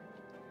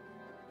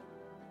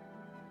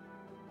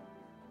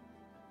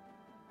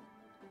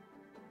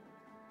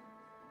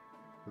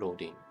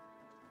 Loading.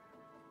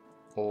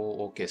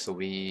 Oh, okay, so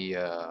we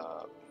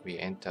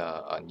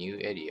enter a new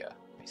area,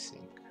 I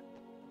think.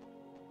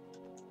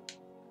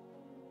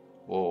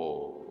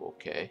 Oh,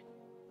 okay.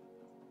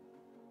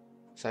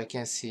 So I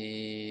can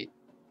see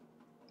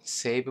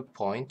save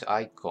point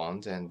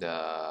icons and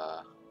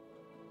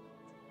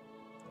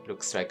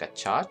looks like a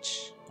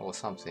church or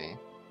something.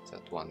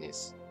 That one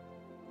is.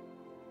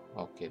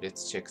 Okay,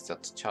 let's check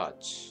that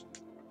church.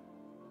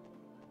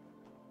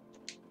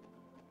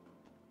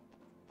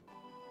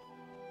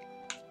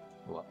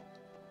 What?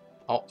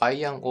 Oh,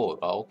 iron ore.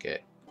 Oh, okay.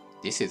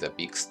 This is a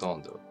big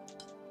stone though.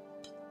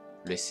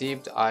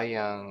 Received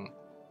iron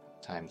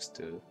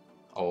 ×2.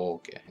 Oh,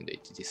 okay, and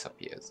it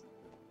disappears.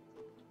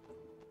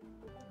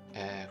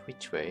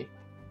 Which way?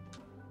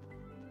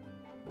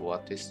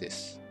 What is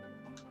this?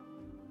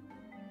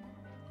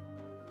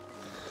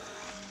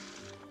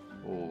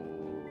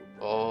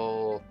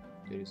 Oh,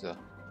 there is a...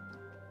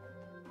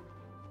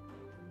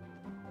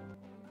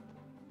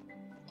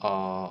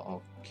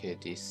 okay,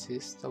 this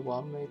is the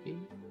one maybe?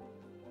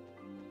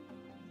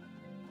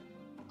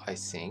 I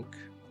think.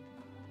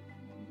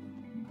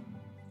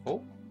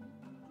 Oh?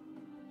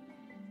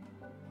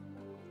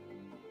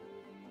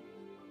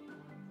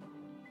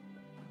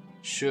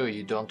 Sure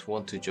you don't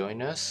want to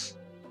join us?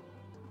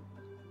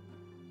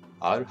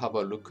 I'll have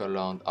a look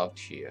around out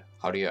here.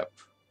 Hurry up.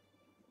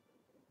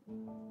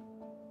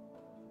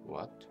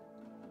 What?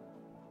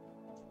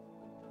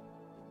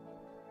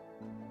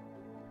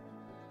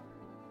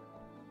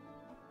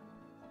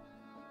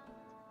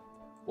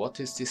 What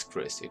is this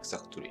place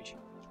exactly?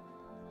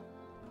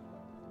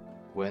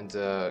 When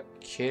the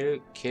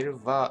Kelvari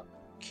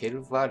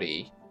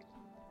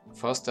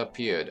first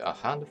appeared, a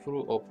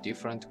handful of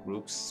different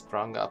groups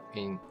sprang up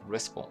in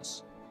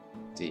response.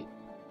 The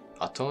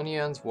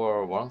Atonians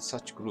were one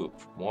such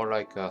group, more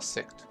like a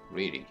sect,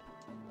 really.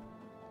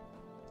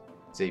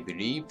 They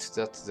believed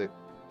that the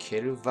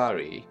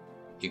Kelvari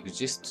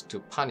exist to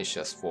punish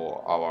us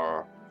for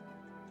our,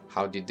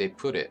 how did they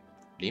put it,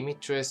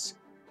 limitless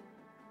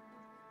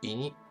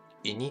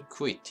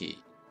iniquity.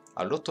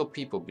 A lot of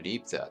people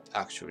believe that,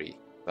 actually,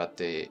 but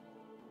the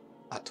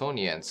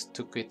Atonians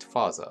took it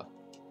further.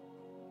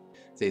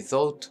 They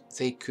thought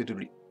they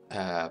could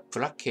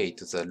placate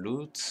the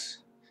roots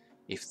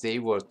if they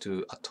were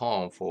to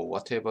atone for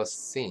whatever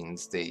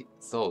sins they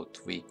thought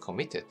we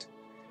committed.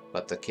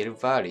 but the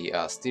Kelvari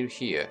are still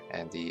here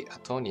and the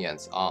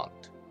Attonians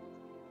aren't.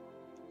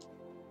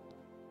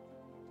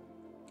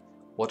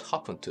 What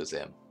happened to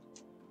them?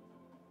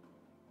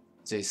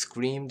 They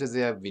screamed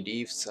their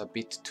beliefs a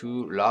bit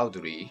too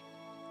loudly,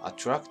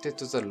 attracted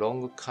to the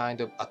wrong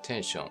kind of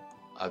attention,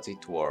 as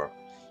it were.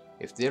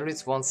 If there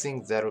is one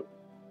thing that'll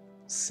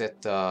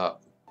set a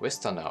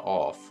Westerner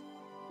off,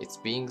 it's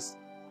being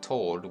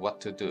told what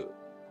to do.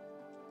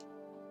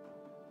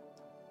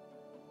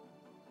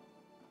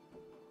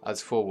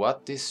 As for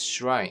what this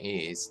shrine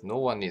is, no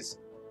one is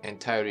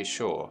entirely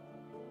sure,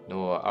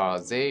 nor are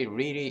they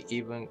really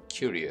even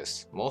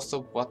curious. Most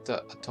of what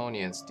the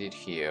Attonians did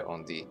here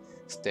on the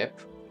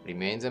steppe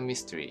remains a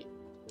mystery.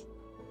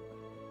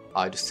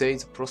 I'd say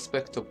the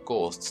prospect of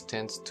ghosts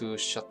tends to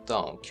shut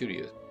down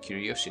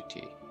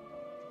curiosity.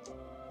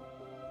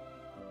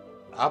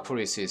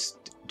 Aporis is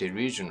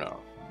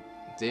delusional.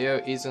 There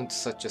isn't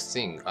such a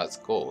thing as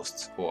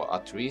ghosts, or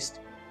at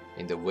least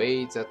in the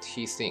way that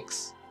he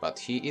thinks, but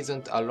he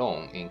isn't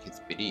alone in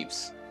his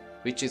beliefs,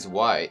 which is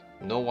why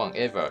no one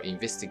ever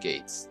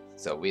investigates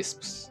the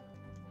wisps.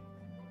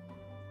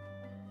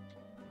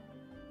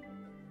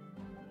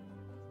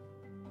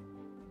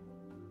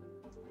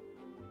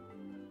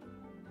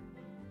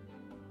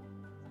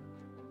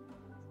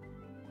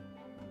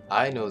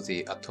 I know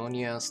the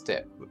Attonian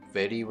steppe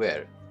very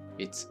well,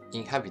 its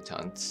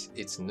inhabitants,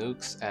 its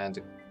nooks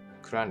and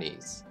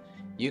crannies.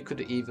 You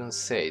could even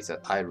say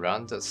that I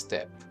ran the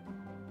steppe.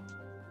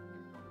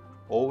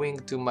 Owing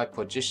to my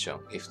position,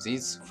 if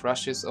these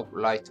flashes of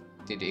light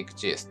did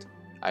exist,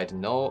 I'd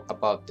know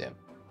about them.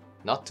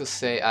 Not to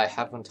say I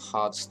haven't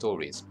heard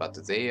stories,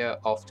 but they are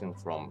often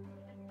from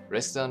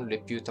less than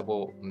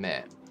reputable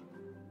men.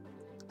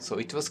 So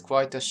it was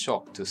quite a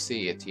shock to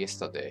see it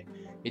yesterday.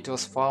 It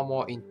was far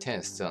more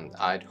intense than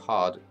I'd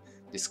heard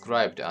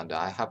described, and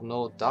I have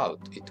no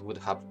doubt it would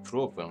have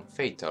proven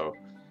fatal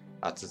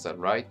at the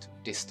right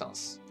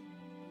distance.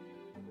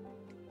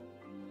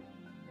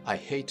 I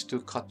hate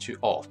to cut you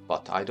off,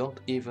 but I don't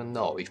even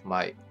know if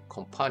my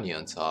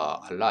companions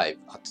are alive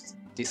at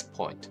this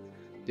point.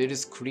 There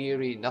is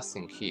clearly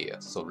nothing here,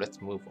 so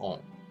let's move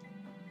on.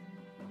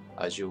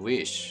 As you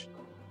wish.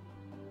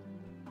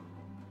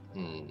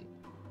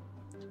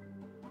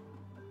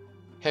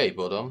 Hey,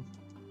 Bottom.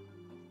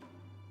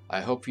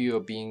 I hope you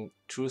are being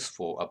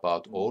truthful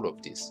about all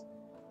of this.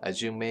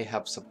 As you may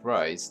have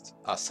surmised,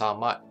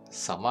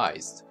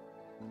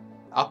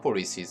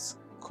 Aporis is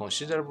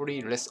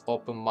considerably less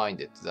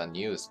open-minded than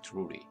yours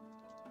truly.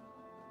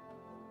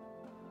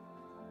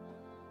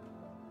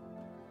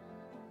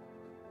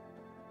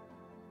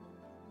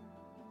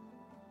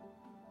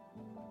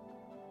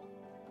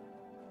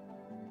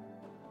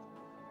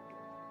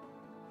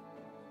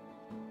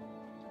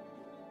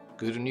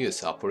 Good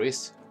news,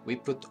 Aporis. We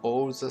put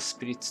all the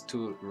spirits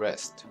to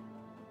rest.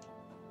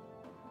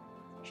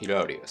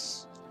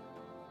 Hilarious.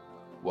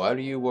 While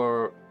you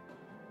were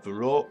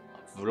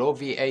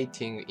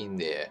bloviating in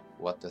there,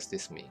 what does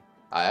this mean?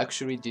 I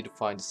actually did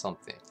find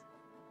something.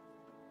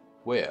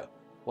 Where?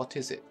 What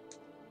is it?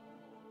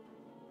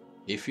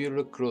 If you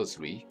look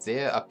closely,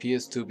 there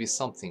appears to be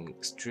something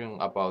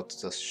strewn about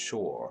the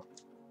shore.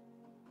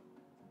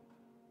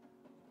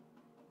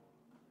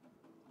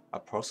 A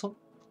person?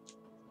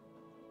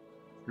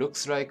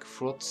 Looks like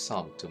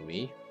flotsam to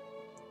me.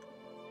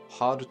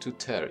 Hard to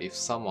tell if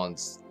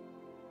someone's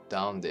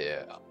down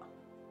there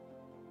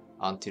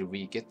until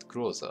we get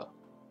closer.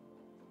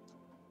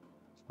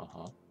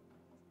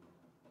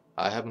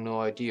 I have no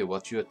idea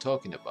what you are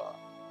talking about.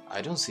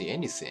 I don't see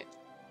anything.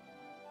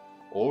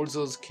 All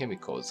those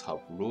chemicals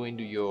have ruined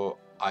your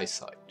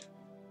eyesight.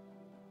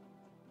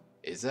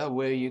 Is that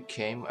where you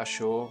came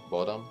ashore,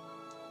 Bottom?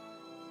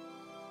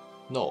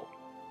 No,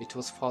 it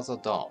was further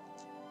down.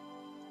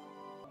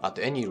 At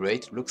any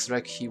rate, looks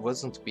like he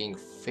wasn't being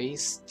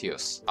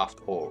fastidious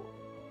after all.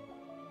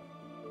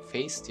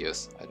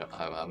 Fastidious?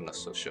 I'm not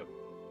so sure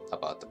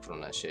about the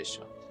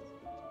pronunciation.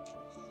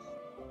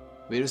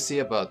 We'll see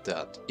about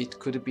that. It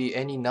could be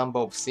any number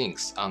of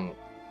things, an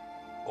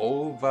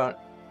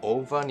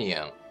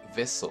Ovanian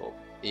vessel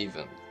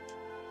even.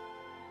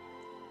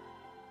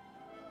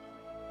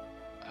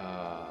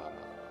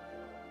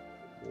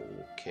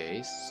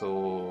 Okay,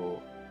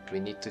 so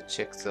we need to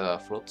check the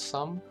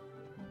flotsam.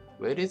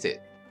 Where is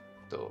it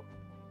though?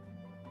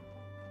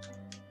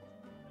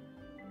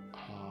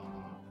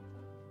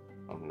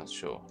 I'm not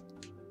sure.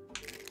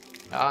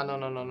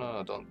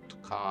 No,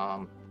 don't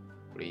come,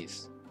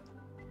 please.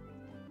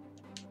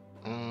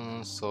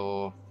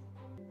 So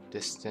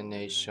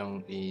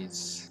destination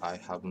is, I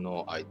have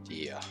no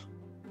idea.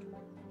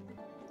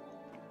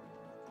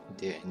 Is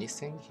there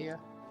anything here?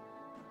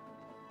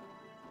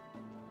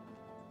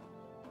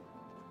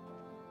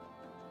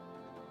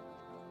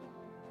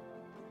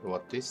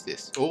 What is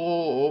this?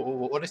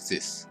 Oh, what is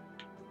this?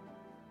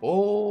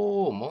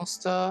 Oh,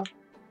 monster.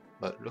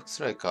 But looks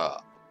like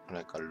a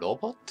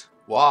robot?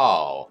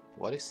 Wow,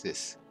 what is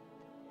this?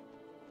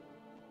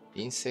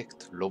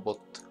 Insect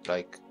robot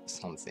like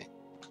something.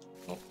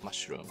 Oh,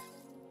 mushroom.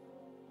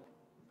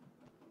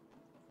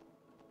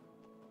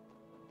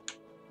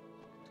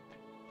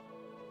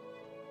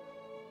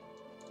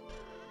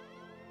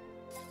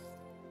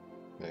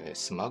 Okay,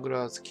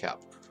 smuggler's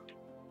cap.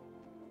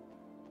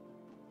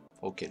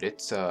 Okay,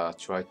 let's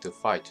try to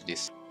fight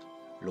this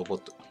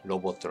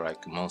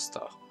robot-like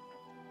monster.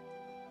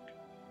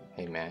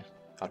 Hey man,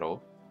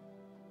 hello?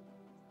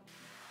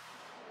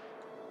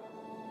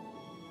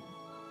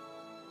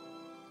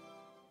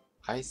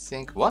 I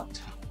think,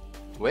 what?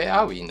 Where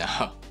are we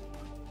now?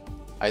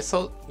 I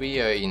thought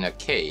we are in a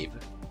cave.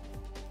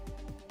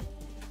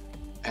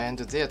 And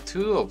there are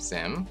two of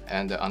them,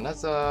 and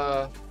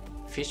another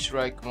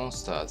fish-like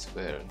monster as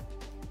well.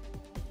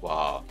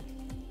 Wow,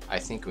 I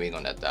think we're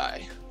gonna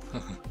die.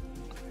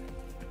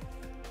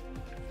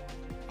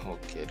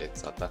 Okay,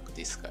 let's attack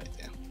this guy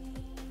then.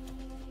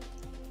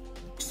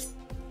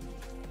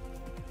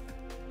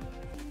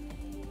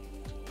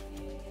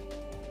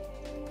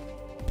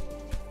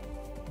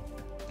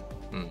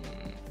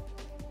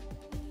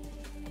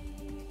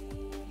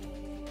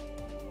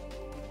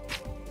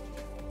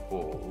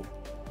 Oh.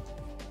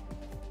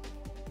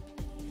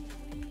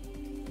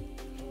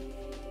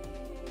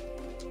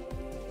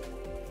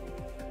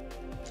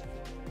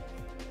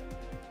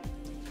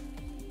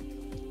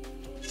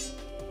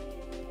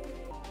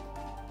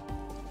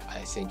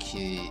 I think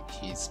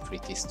he's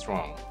pretty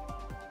strong.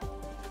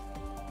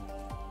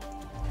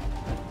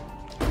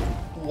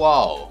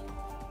 Wow.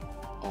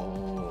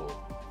 Oh.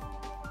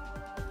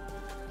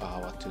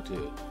 What to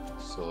do?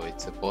 So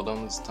it's a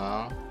bottom's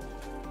turn.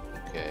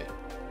 Okay.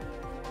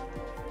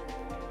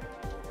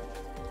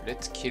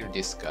 Let's kill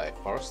this guy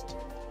first.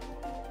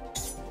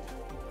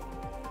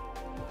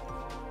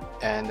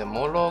 And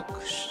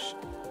Moloch,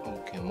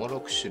 okay,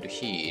 Moloch should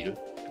heal.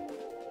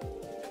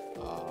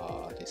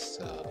 This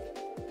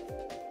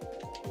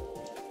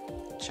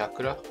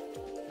chakra.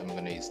 I'm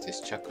gonna use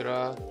this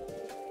chakra.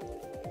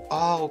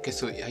 Okay,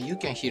 so you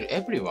can heal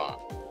everyone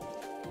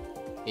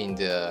in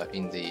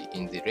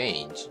the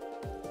range.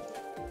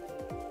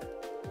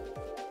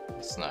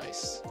 That's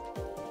nice.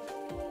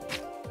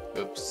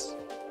 Oops.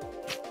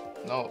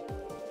 No.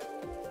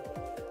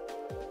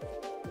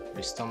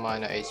 Restore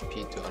minor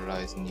HP to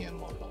allies near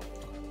Moloch.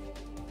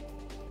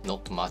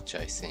 Not much,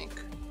 I think.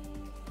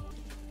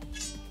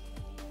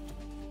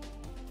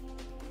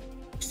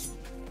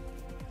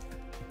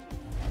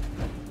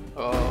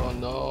 Oh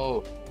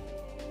no.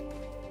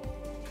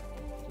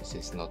 This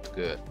is not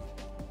good.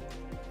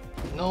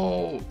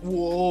 No.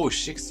 Whoa,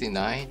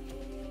 69.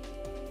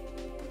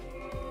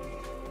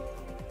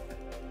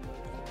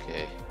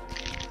 Okay.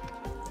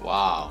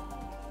 Wow.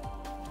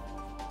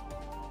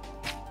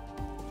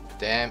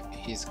 Damn,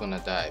 he's gonna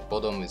die.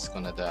 Bottom is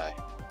gonna die.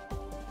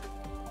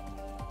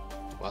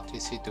 What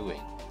is he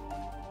doing?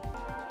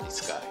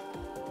 This guy.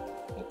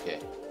 Okay.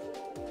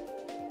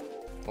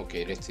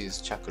 Okay, let's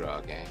use chakra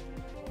again.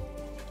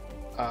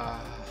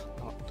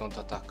 No, don't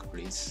attack,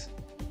 please.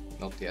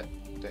 Not yet.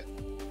 Dead.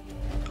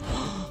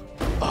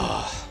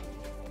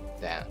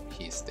 Damn,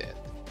 he's dead.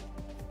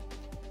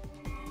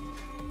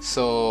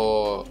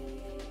 So,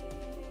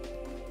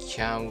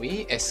 can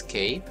we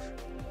escape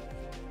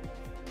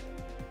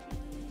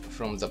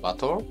from the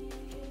battle?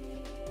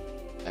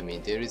 I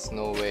mean, there is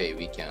no way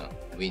we can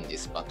win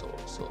this battle.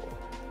 So,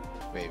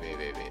 wait.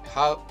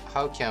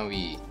 How can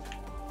we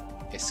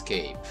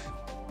escape?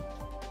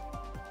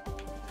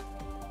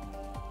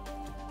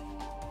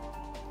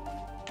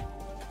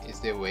 Is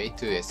there a way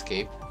to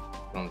escape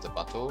from the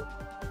battle?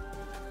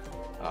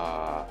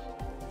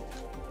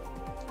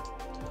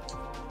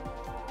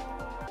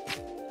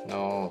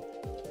 No,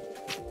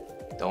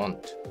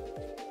 don't.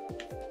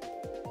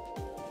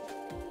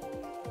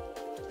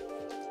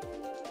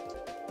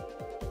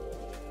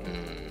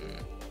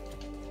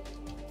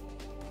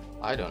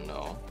 I don't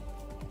know.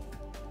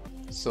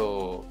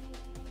 So,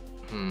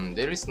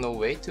 there is no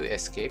way to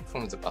escape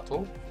from the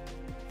battle?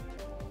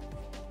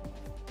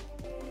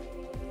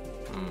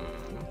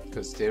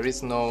 Because there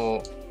is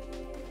no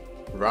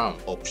run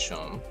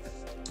option.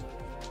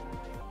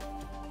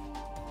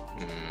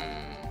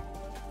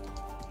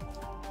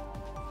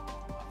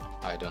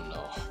 I don't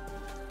know.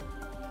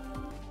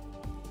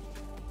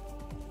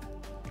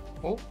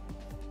 Oh,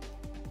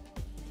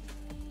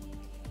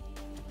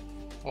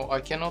 I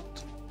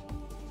cannot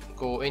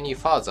go any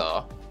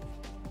further.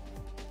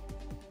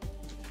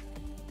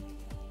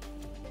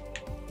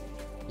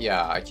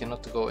 Yeah, I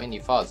cannot go any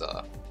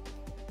further.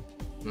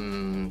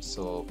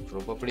 So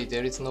probably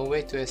there is no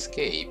way to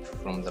escape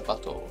from the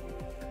battle.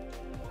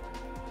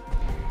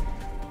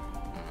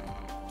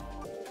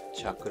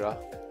 Chakra.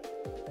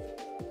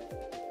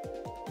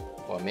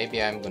 Or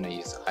maybe I'm gonna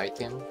use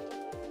item.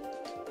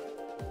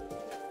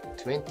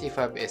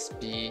 25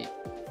 SP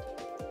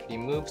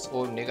removes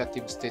all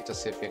negative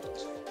status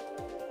effect.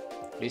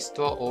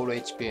 Restore all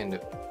HP and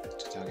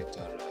target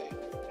ally.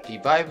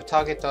 Revive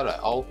target ally.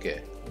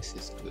 Okay, this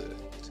is good.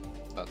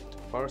 But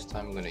first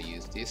I'm gonna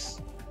use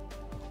this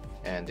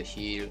and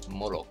heal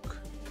Moloch.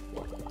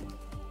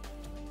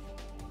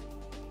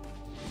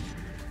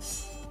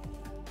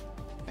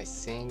 I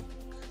think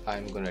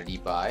I'm gonna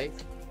revive.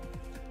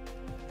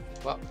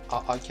 But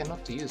I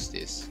cannot use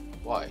this.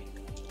 Why?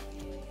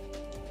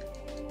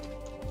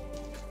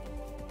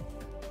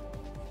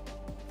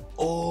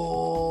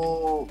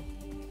 Oh,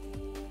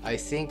 I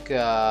think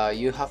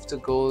you have to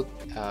go,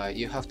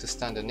 you have to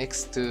stand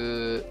next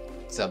to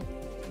the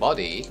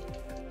body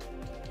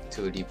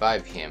to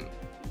revive him.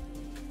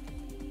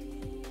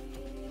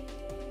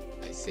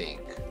 I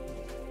think.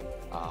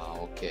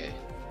 Okay.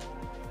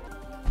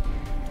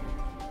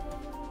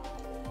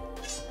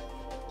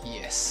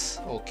 Yes,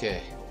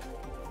 okay.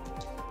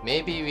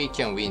 Maybe we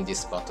can win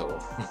this battle.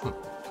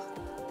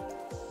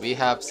 We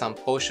have some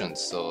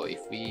potions, so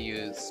if we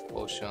use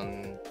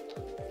potion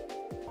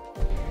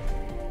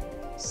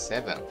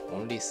 7,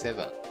 only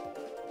 7.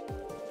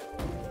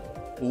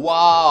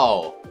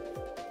 Wow!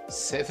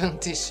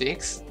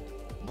 76?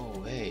 No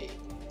way.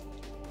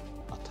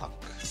 Attack.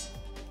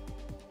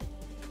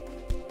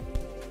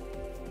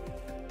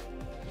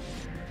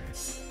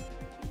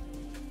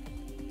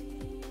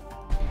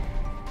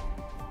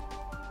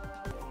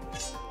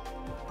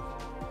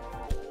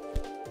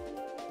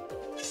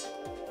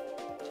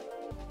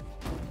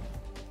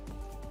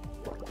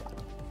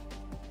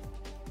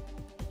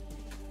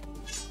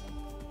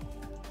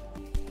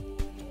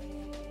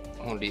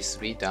 Only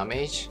 3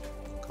 damage?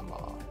 Come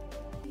on.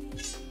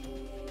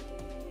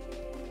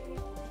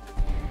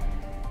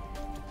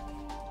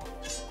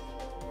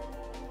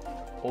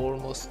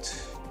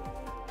 Almost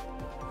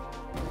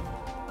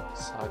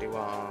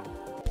 31.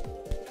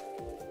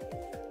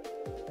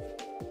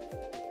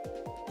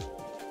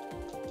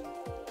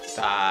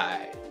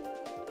 Die.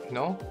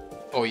 No?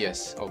 Oh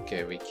yes,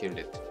 okay, we killed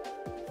it.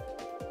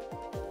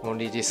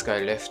 Only this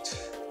guy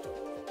left.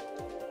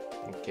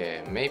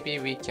 Okay, maybe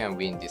we can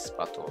win this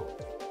battle.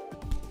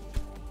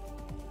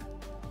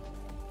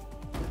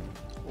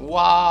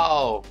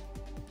 Wow!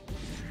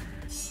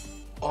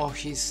 Oh,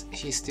 he's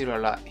still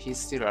alive. He's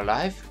still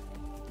alive?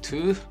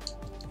 2?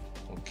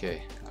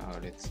 Okay,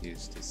 let's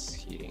use this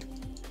healing.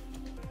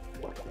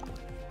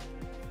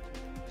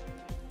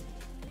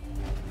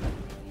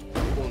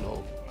 Oh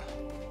no.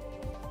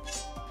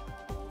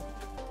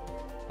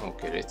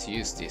 Okay, let's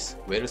use this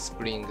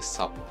Wellspring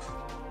sap.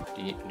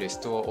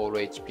 Restore all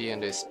HP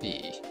and SP.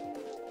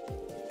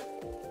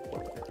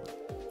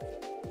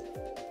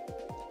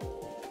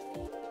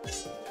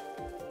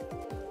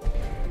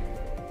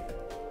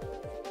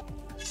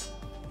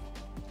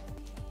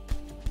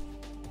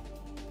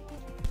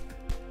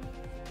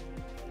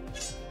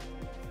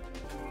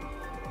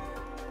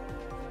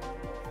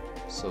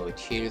 So it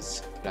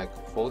heals like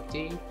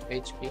 40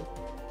 HP.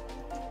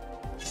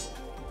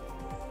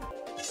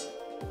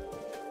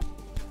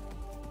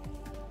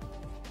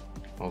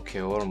 Okay,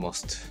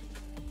 almost.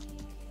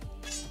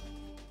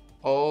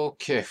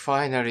 Okay,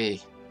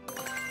 finally.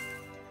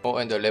 Oh,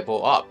 and the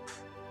level up.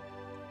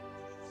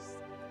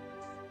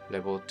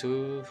 Level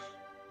 2,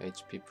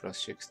 HP plus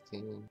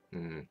 16.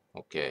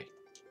 Okay.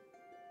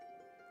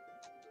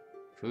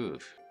 Phew.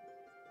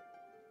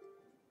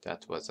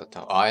 That was a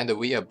tough. Ah, and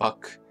we are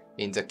back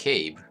in the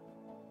cave.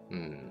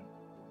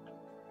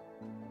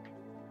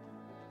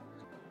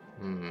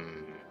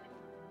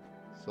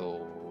 So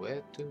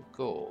where to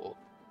go?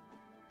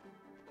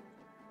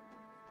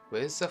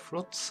 Where's the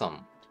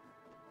flotsam?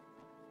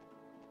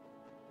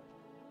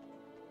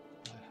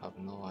 I have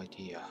no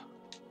idea.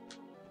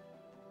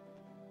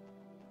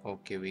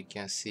 Okay, we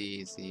can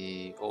see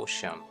the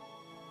ocean.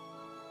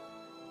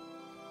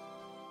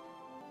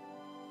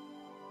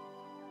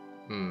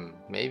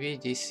 Maybe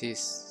this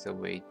is the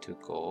way to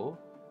go.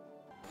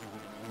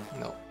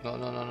 No.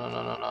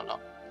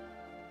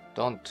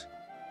 Don't.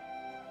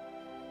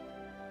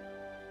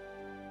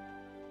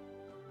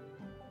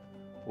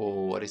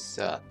 Oh, what is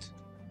that?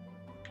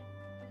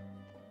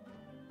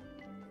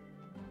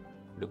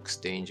 Looks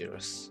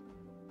dangerous.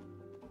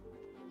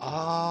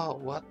 Ah,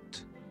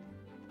 what?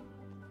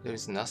 There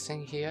is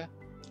nothing here?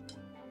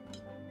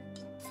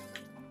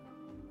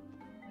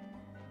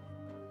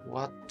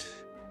 What?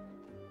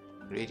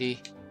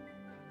 Really?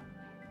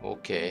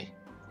 Okay.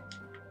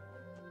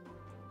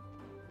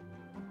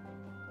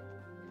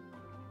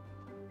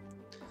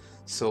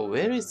 So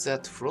where is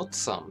that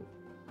flotsam?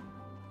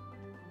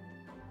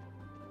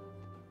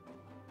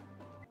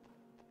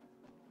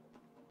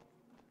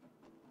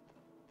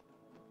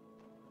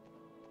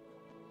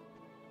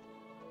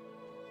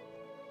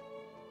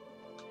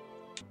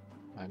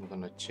 I'm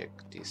gonna check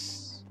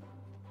this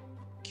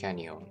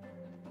canyon.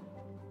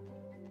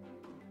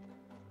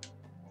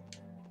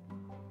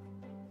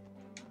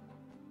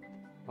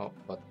 Oh,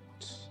 but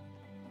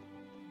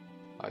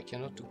I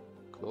cannot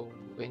go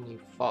any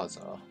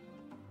further.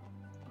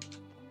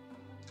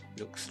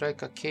 Looks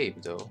like a cave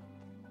though.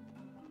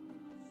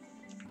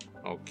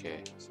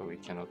 Okay, so we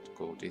cannot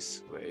go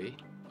this way.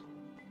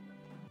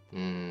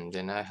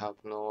 Then I have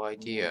no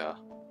idea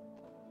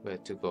where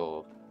to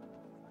go.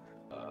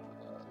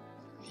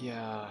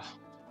 Yeah,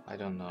 I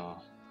don't know.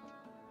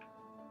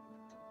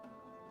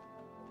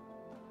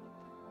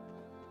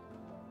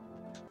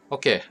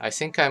 Okay, I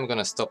think I'm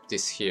gonna stop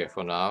this here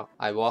for now.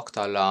 I walked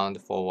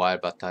around for a while,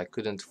 but I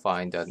couldn't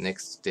find the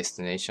next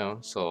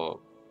destination,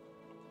 so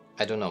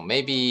I don't know.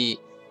 Maybe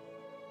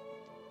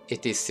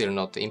it is still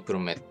not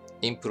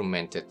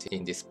implemented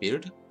in this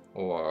build,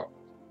 or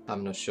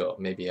I'm not sure.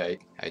 Maybe I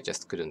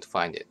just couldn't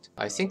find it.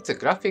 I think the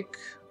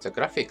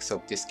graphics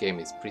of this game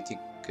is pretty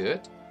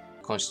good,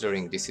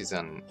 considering this is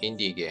an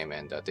indie game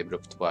and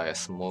developed by a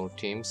small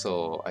team.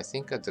 So I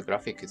think the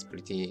graphic is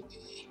pretty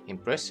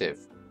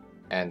impressive.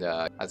 And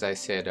as I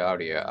said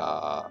earlier,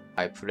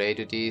 I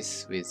played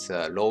this with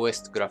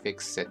lowest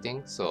graphics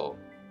setting, so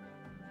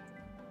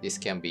this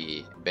can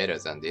be better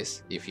than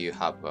this if you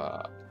have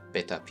a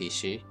better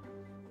PC.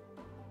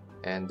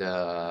 And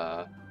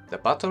the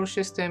battle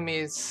system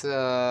is,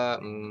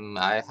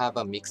 I have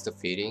a mixed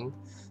feeling.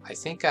 I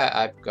think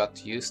I've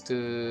got used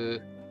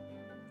to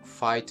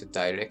fight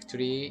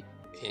directly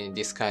in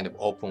this kind of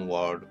open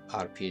world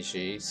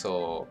RPG,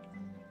 so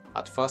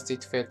at first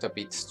it felt a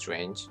bit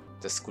strange.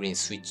 The screen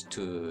switched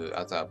to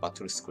other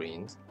battle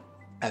screens.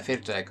 I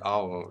felt like,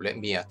 oh, let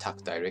me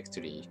attack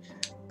directly.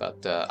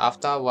 But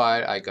after a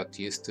while, I got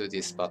used to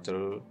this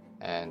battle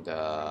and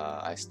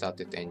I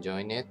started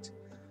enjoying it.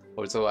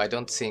 Although I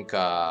don't think,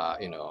 I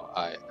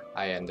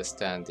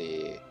understand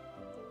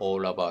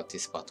all about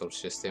this battle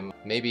system.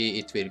 Maybe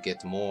it will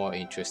get more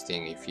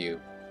interesting if you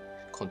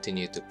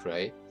continue to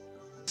play.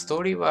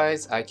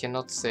 Story-wise, I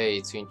cannot say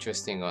it's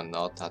interesting or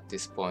not at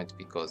this point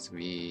because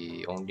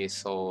we only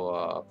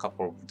saw a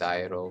couple of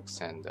dialogues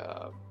and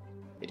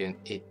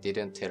it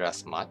didn't tell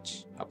us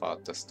much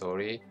about the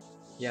story.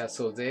 Yeah,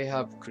 so they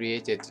have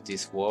created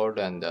this world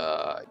and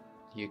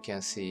you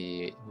can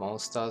see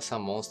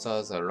some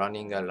monsters are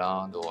running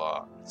around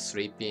or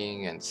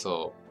sleeping, and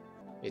so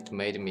it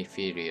made me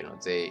feel,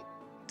 the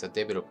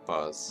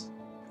developers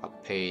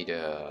have paid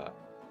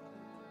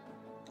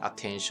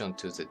attention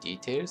to the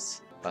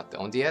details. But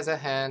on the other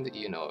hand,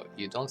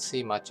 you don't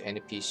see much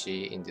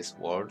NPC in this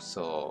world,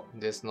 so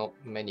there's not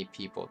many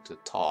people to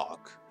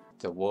talk.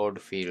 The world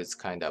feels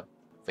kind of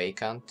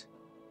vacant.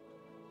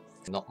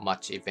 Not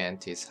much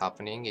event is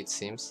happening, it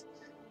seems.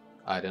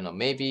 I don't know,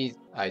 maybe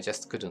I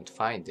just couldn't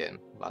find them,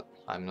 but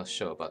I'm not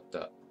sure.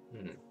 But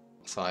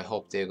so I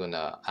hope they're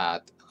gonna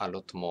add a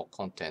lot more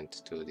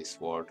content to this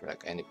world,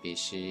 like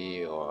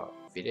NPC or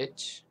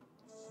village.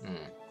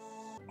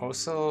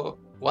 Also,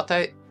 what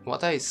I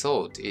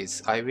thought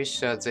is I wish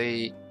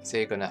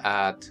they're gonna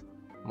add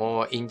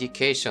more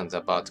indications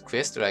about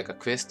quest, like a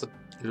quest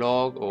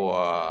log,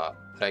 or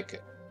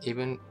like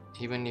even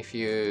if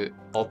you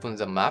open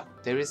the map,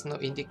 there is no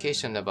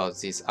indication about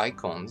these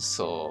icons,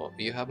 so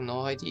you have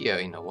no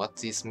idea, what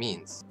this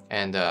means.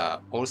 And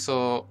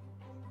also,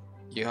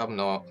 you have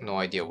no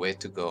idea where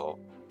to go.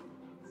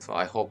 So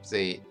I hope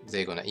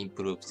they're gonna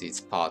improve these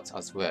parts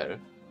as well.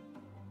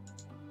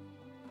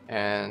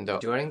 And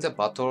during the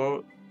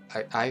battle,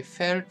 I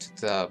felt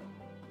the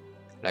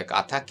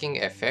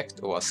attacking effect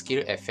or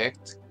skill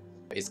effect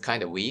is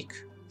kind of weak.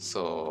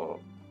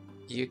 So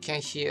you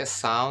can hear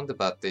sound,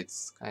 but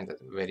it's kind of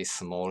very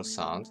small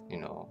sound,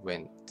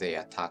 when they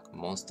attack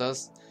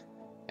monsters.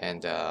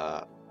 And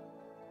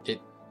it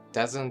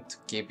doesn't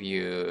give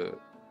you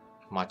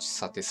much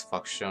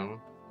satisfaction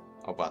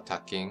of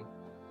attacking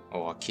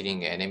or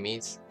killing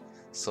enemies.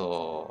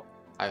 So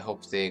I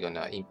hope they're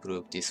gonna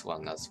improve this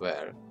one as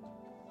well.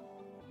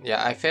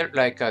 Yeah, I felt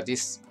like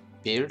this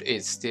build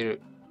is still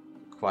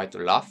quite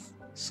rough,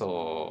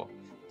 so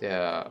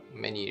there are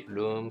many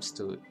rooms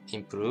to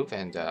improve,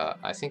 and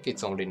I think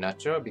it's only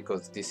natural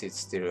because this is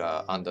still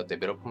under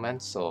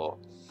development. So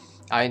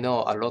I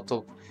know a lot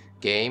of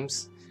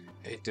games,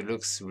 it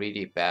looks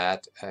really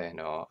bad,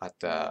 at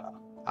the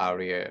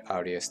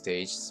earlier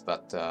stages,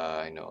 but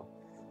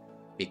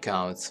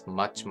becomes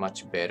much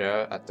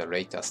better at the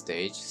later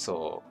stage.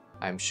 So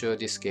I'm sure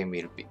this game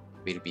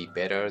will be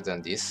better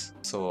than this.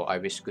 So I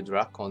wish good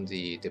luck on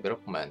the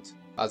development.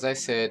 As I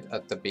said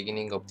at the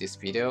beginning of this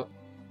video,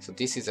 so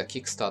this is a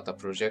Kickstarter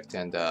project,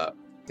 and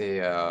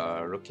they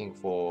are looking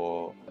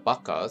for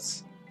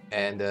backers,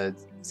 and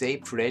they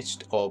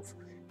pledged of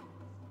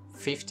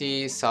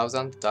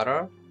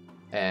 $50,000,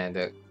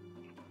 and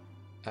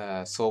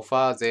so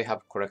far they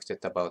have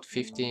collected about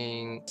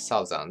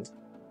 15,000.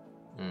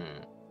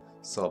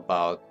 So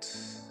about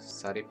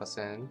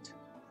 30%,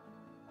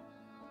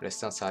 less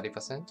than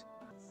 30%.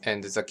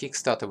 And the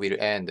Kickstarter will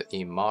end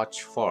in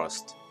March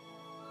 1st.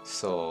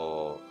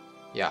 So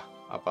yeah,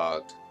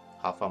 about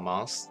half a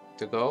month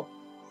to go.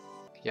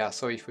 Yeah,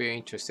 so if you're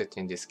interested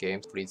in this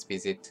game, please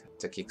visit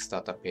the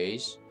Kickstarter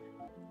page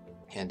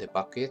and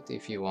back it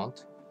if you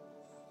want.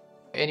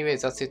 Anyway,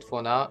 that's it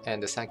for now,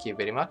 and thank you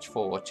very much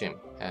for watching,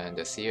 and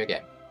see you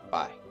again.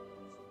 Bye.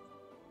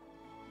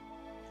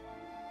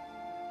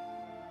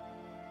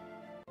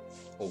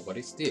 Oh, what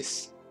is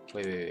this?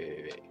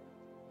 Wait.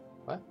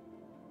 What?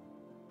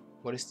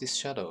 What is this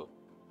shadow?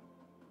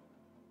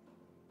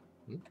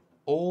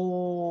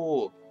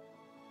 Oh,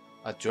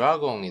 a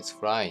dragon is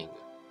flying.